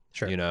Charlie.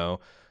 Sure. You know,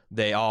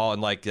 they all,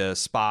 and like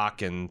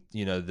Spock, and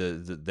you know,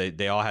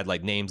 they all had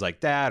like names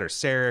like that, or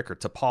Sarek, or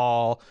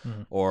T'Pol,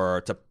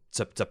 or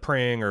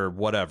T'Pring, or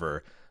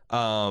whatever.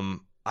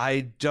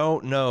 I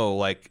don't know,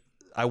 like,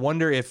 I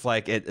wonder if,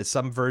 like, at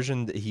some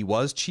version he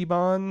was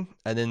Chiban,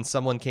 and then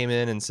someone came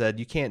in and said,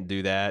 you can't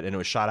do that, and it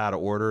was shot out of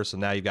order, so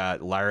now you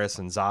got Laris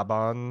and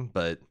Zaban,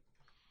 but...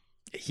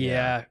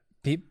 Yeah,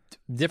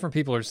 different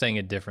people are saying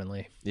it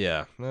differently.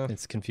 Yeah.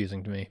 It's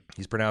confusing to me.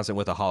 He's pronouncing it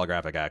with a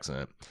holographic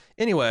accent.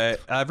 Anyway,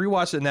 I've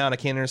rewatched it now, and I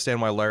can't understand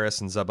why Laris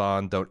and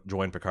Zaban don't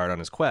join Picard on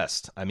his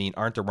quest. I mean,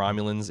 aren't the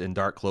Romulans in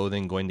dark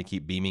clothing going to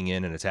keep beaming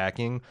in and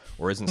attacking?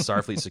 Or isn't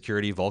Starfleet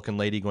security Vulcan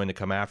lady going to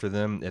come after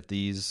them if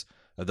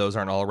those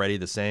aren't already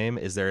the same?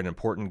 Is there an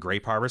important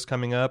grape harvest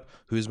coming up?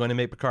 Who's going to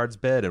make Picard's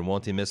bed, and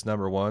won't he miss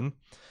number one?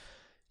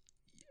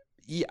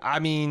 Yeah, I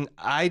mean,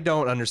 I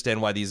don't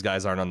understand why these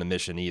guys aren't on the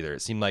mission either.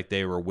 It seemed like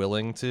they were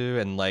willing to,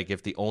 and like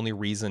if the only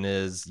reason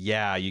is,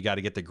 yeah, you got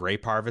to get the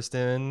grape harvest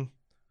in,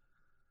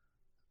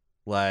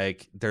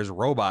 like there's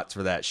robots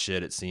for that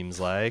shit, it seems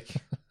like.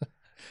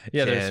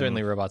 Yeah, there's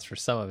certainly robots for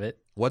some of it.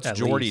 What's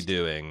Geordi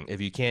doing if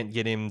you can't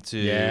get him to,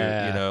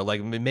 you know,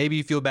 like maybe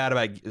you feel bad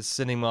about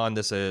sending him on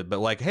this, but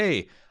like,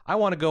 hey, I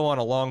want to go on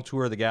a long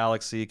tour of the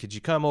galaxy. Could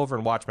you come over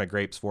and watch my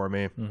grapes for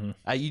me?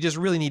 You just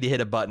really need to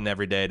hit a button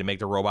every day to make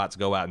the robots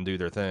go out and do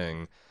their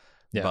thing.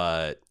 Yeah.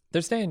 But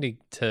they're staying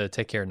to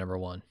take care of number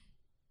one.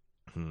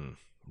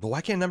 But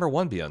why can't number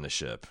one be on the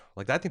ship?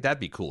 Like, I think that'd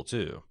be cool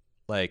too.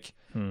 Like,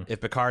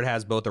 if Picard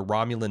has both a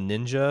Romulan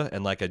ninja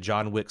and like a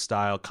John Wick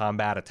style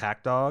combat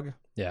attack dog.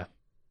 Yeah.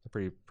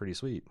 Pretty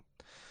sweet.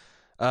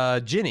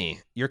 Ginny,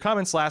 your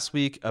comments last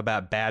week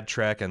about bad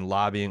Trek and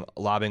lobbing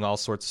all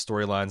sorts of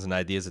storylines and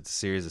ideas at the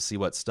series to see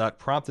what stuck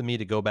prompted me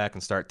to go back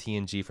and start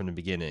TNG from the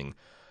beginning.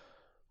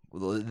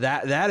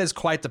 that is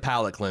quite the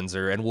palate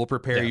cleanser, and will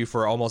prepare you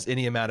for almost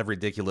any amount of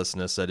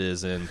ridiculousness that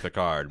is in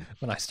Picard.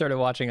 When I started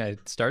watching, I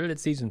started at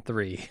season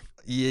 3.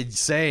 Yeah,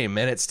 same,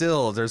 and it's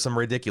still, there's some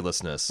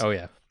ridiculousness. Oh,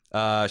 yeah.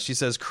 She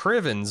says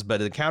Crivens, but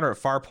the Encounter at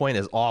Farpoint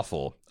is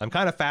awful. I'm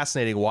kind of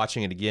fascinated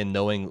watching it again,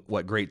 knowing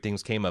what great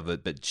things came of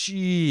it, but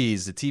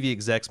geez, the TV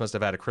execs must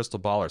have had a crystal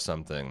ball or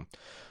something.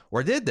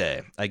 Or did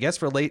they? I guess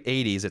for late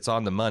 80s, it's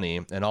on the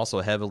money, and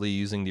also heavily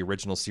using the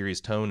original series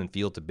tone and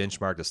feel to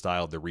benchmark the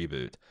style of the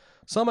reboot.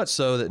 So much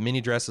so that mini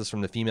dresses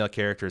from the female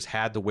characters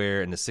had to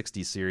wear in the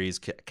 60s series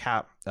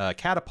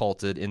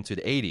catapulted into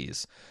the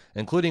 80s,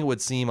 including what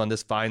would seem on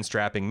this fine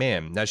strapping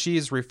man. Now, she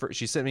sent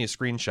me a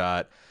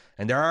screenshot,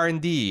 and there are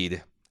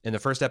indeed, in the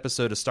first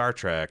episode of Star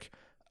Trek,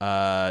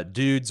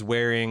 dudes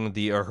wearing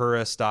the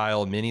Uhura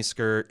style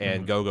miniskirt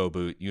and go-go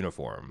boot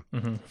uniform.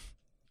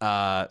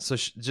 So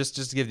just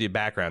to give you a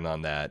background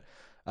on that,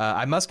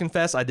 I must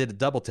confess I did a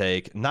double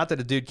take. Not that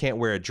a dude can't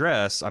wear a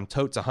dress. I'm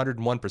totes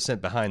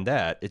 101% behind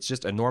that. It's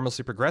just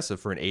enormously progressive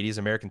for an 80s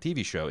American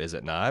TV show, is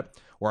it not?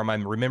 Or am I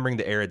remembering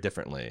the era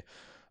differently?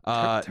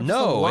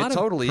 No, it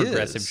totally is.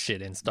 Progressive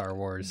shit in Star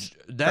Wars.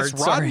 That's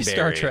Roddenberry.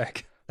 Star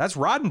Trek. That's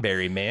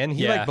Roddenberry, man.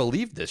 He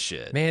believed this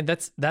shit. Man,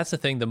 that's the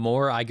thing. The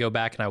more I go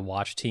back and I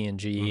watch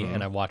TNG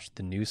and I watch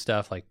the new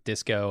stuff like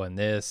Disco and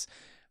this,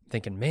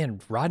 thinking, man,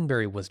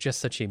 Roddenberry was just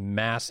such a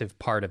massive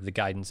part of the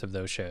guidance of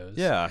those shows.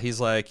 Yeah, he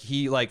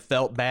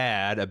felt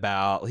bad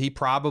about,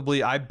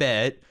 I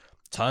bet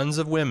tons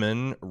of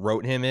women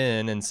wrote him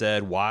in and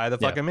said, why the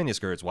fucking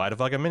miniskirts? Why the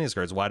fucking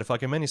miniskirts? Why the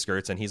fucking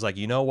miniskirts? And he's like,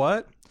 you know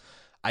what?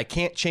 I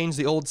can't change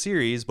the old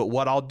series, but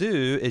what I'll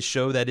do is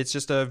show that it's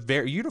just a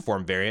very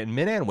uniform variant, and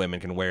men and women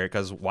can wear it,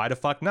 because why the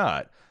fuck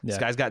not? This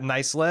guy's got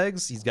nice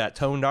legs. He's got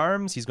toned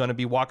arms. He's going to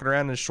be walking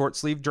around in a short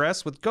sleeve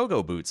dress with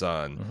go-go boots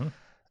on.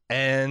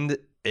 And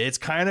it's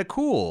kind of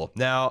cool.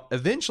 Now,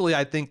 eventually,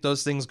 I think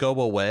those things go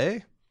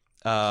away.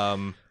 They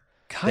don't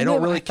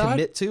really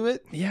commit to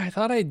it. Yeah, I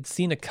thought I'd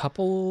seen a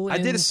couple. I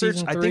did a search.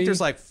 Season 3. I think there's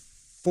like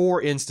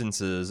 4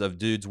 instances of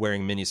dudes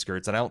wearing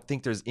miniskirts, and I don't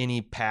think there's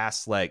any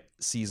past like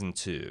season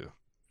 2.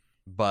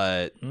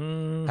 But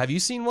have you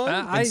seen one?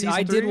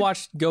 I did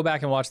go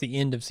back and watch the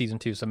end of season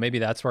 2, so maybe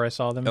that's where I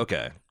saw them.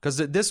 Okay, because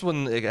this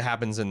one, it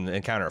happens in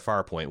Encounter at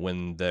Farpoint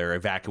when they're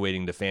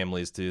evacuating the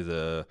families to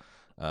the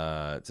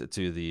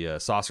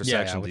saucer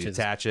section to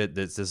detach it.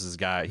 This is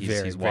guy.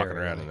 He's walking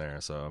around in there.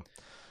 So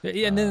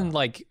yeah, and then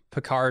like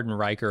Picard and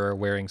Riker are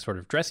wearing sort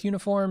of dress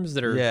uniforms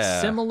that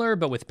are similar,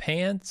 but with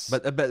pants.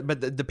 But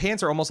the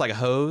pants are almost like a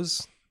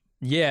hose.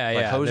 Yeah,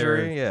 like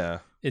hosiery. Yeah.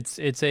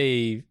 It's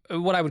a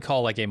what I would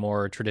call like a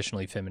more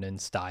traditionally feminine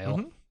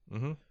style.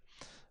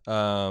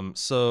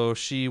 So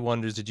she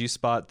wonders, did you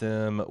spot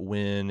them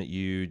when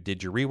you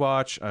did your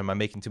rewatch? Am I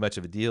making too much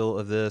of a deal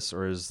of this,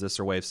 or is this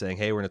her way of saying,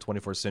 hey, we're in the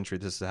 24th century,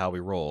 this is how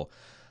we roll?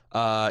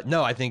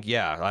 No, I think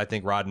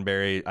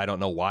Roddenberry, I don't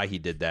know why he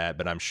did that,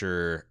 but I'm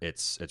sure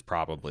it's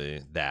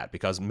probably that,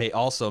 because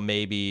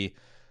maybe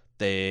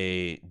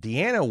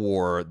Deanna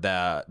wore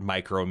that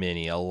micro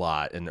mini a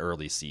lot in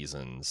early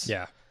seasons.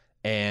 Yeah.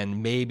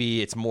 And maybe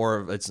it's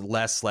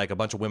less like a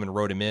bunch of women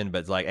wrote him in,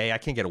 but like, hey, I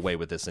can't get away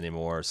with this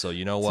anymore. So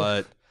you know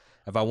what?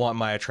 If I want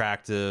my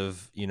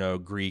attractive,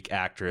 Greek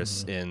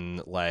actress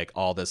in like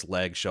all this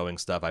leg showing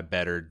stuff, I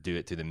better do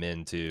it to the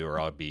men too, or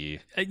I'll be.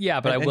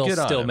 But I will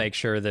still make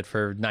sure that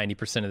for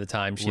 90% of the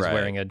time she's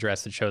wearing a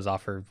dress that shows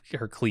off her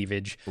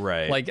cleavage.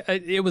 Right. Like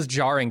it was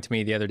jarring to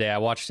me the other day. I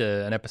watched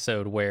an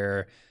episode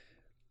where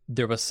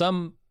there was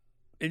some.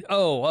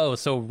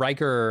 So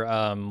Riker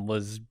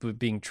was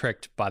being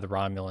tricked by the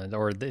Romulans,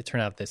 or it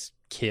turned out this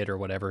kid or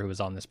whatever who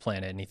was on this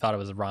planet, and he thought it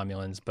was the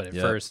Romulans, but at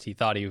first he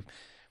thought he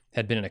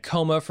had been in a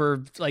coma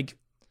for like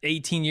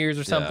 18 years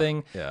or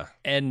something. Yeah.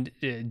 And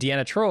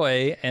Deanna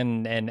Troi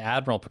and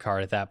Admiral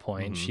Picard at that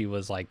point, she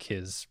was like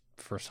his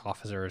first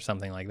officer or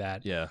something like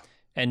that. Yeah.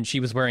 And she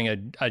was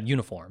wearing a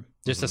uniform,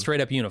 just a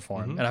straight up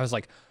uniform. And I was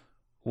like,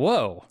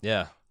 whoa.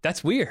 Yeah.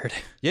 That's weird.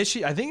 Yeah,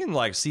 I think in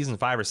like season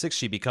 5 or 6,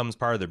 she becomes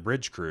part of the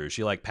bridge crew.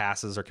 She like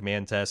passes her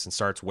command test and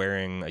starts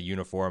wearing a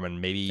uniform,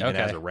 and maybe even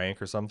has a rank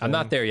or something. I'm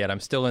not there yet. I'm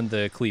still in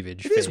the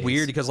cleavage phase. It is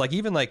weird because like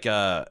even like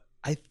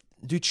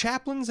do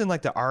chaplains in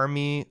like the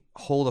army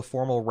hold a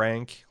formal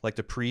rank like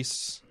the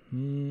priests?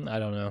 I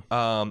don't know.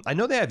 I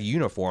know they have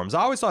uniforms.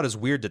 I always thought it was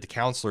weird that the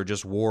counselor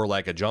just wore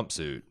like a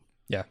jumpsuit.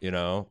 Yeah.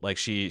 Like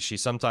she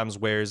sometimes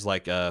wears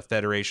like a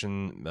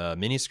Federation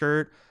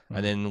miniskirt,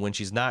 and then when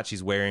she's not,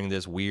 she's wearing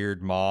this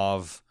weird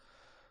mauve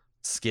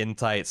skin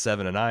tight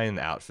 7 to 9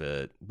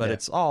 outfit. But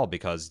it's all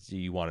because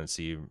you want to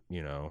see,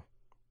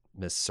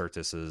 Miss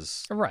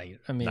Sirtis's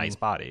nice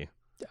body.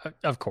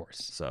 Of course.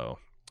 So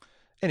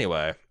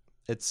anyway,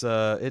 it's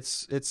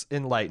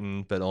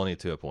enlightened, but only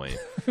to a point.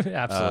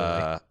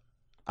 Absolutely.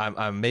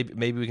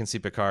 Maybe we can see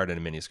Picard in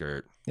a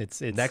miniskirt. It's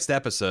next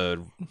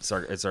episode.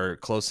 It's our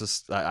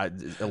closest a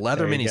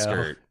leather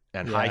miniskirt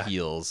and high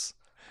heels.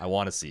 I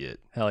want to see it.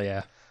 Hell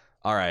yeah!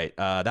 All right,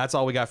 that's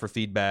all we got for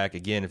feedback.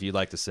 Again, if you'd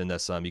like to send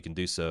us some, you can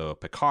do so.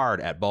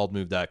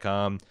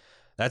 Picard@baldmove.com.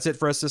 That's it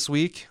for us this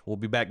week. We'll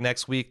be back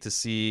next week to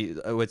see.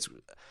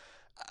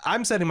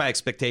 I'm setting my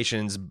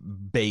expectations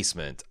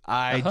basement.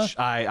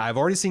 I've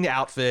already seen the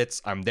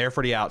outfits. I'm there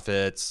for the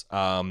outfits.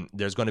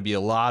 There's going to be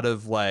a lot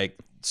of like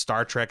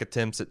Star Trek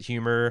attempts at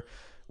humor,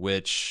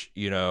 which,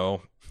 you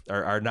know,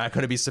 are not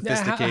going to be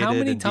sophisticated. How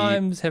many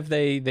times have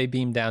they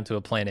beamed down to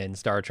a planet in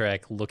Star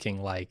Trek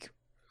looking like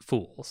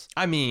fools?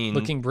 I mean,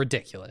 looking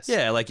ridiculous.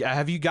 Yeah, like,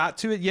 have you got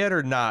to it yet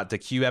or not? The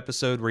Q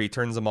episode where he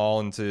turns them all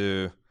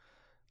into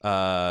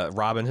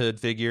Robin Hood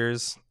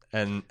figures.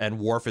 And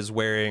Worf is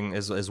wearing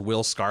as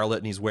Will Scarlet,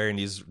 and he's wearing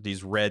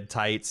these red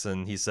tights,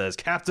 and he says,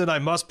 "Captain, I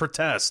must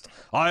protest.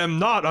 I am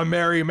not a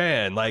merry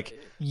man." Like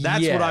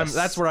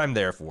that's what I'm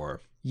there for.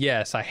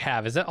 Yes, I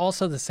have. Is that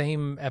also the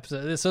same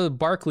episode? So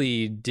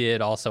Barclay did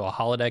also a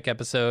holodeck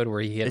episode where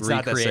he had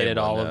recreated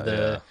all of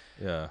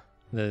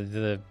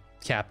the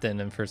captain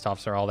and first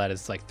officer, all that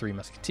is like Three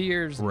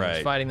Musketeers, and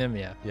he's fighting them.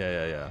 Yeah.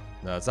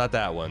 No, it's not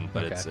that one,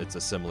 but it's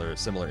a similar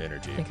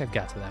energy. I think I've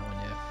got to that one.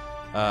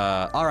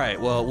 Yeah. All right.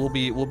 Well, we'll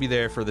be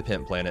there for the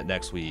Pimp Planet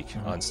next week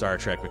on Star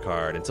Trek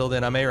Picard. Until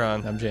then, I'm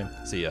Aaron. I'm Jim.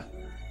 See ya.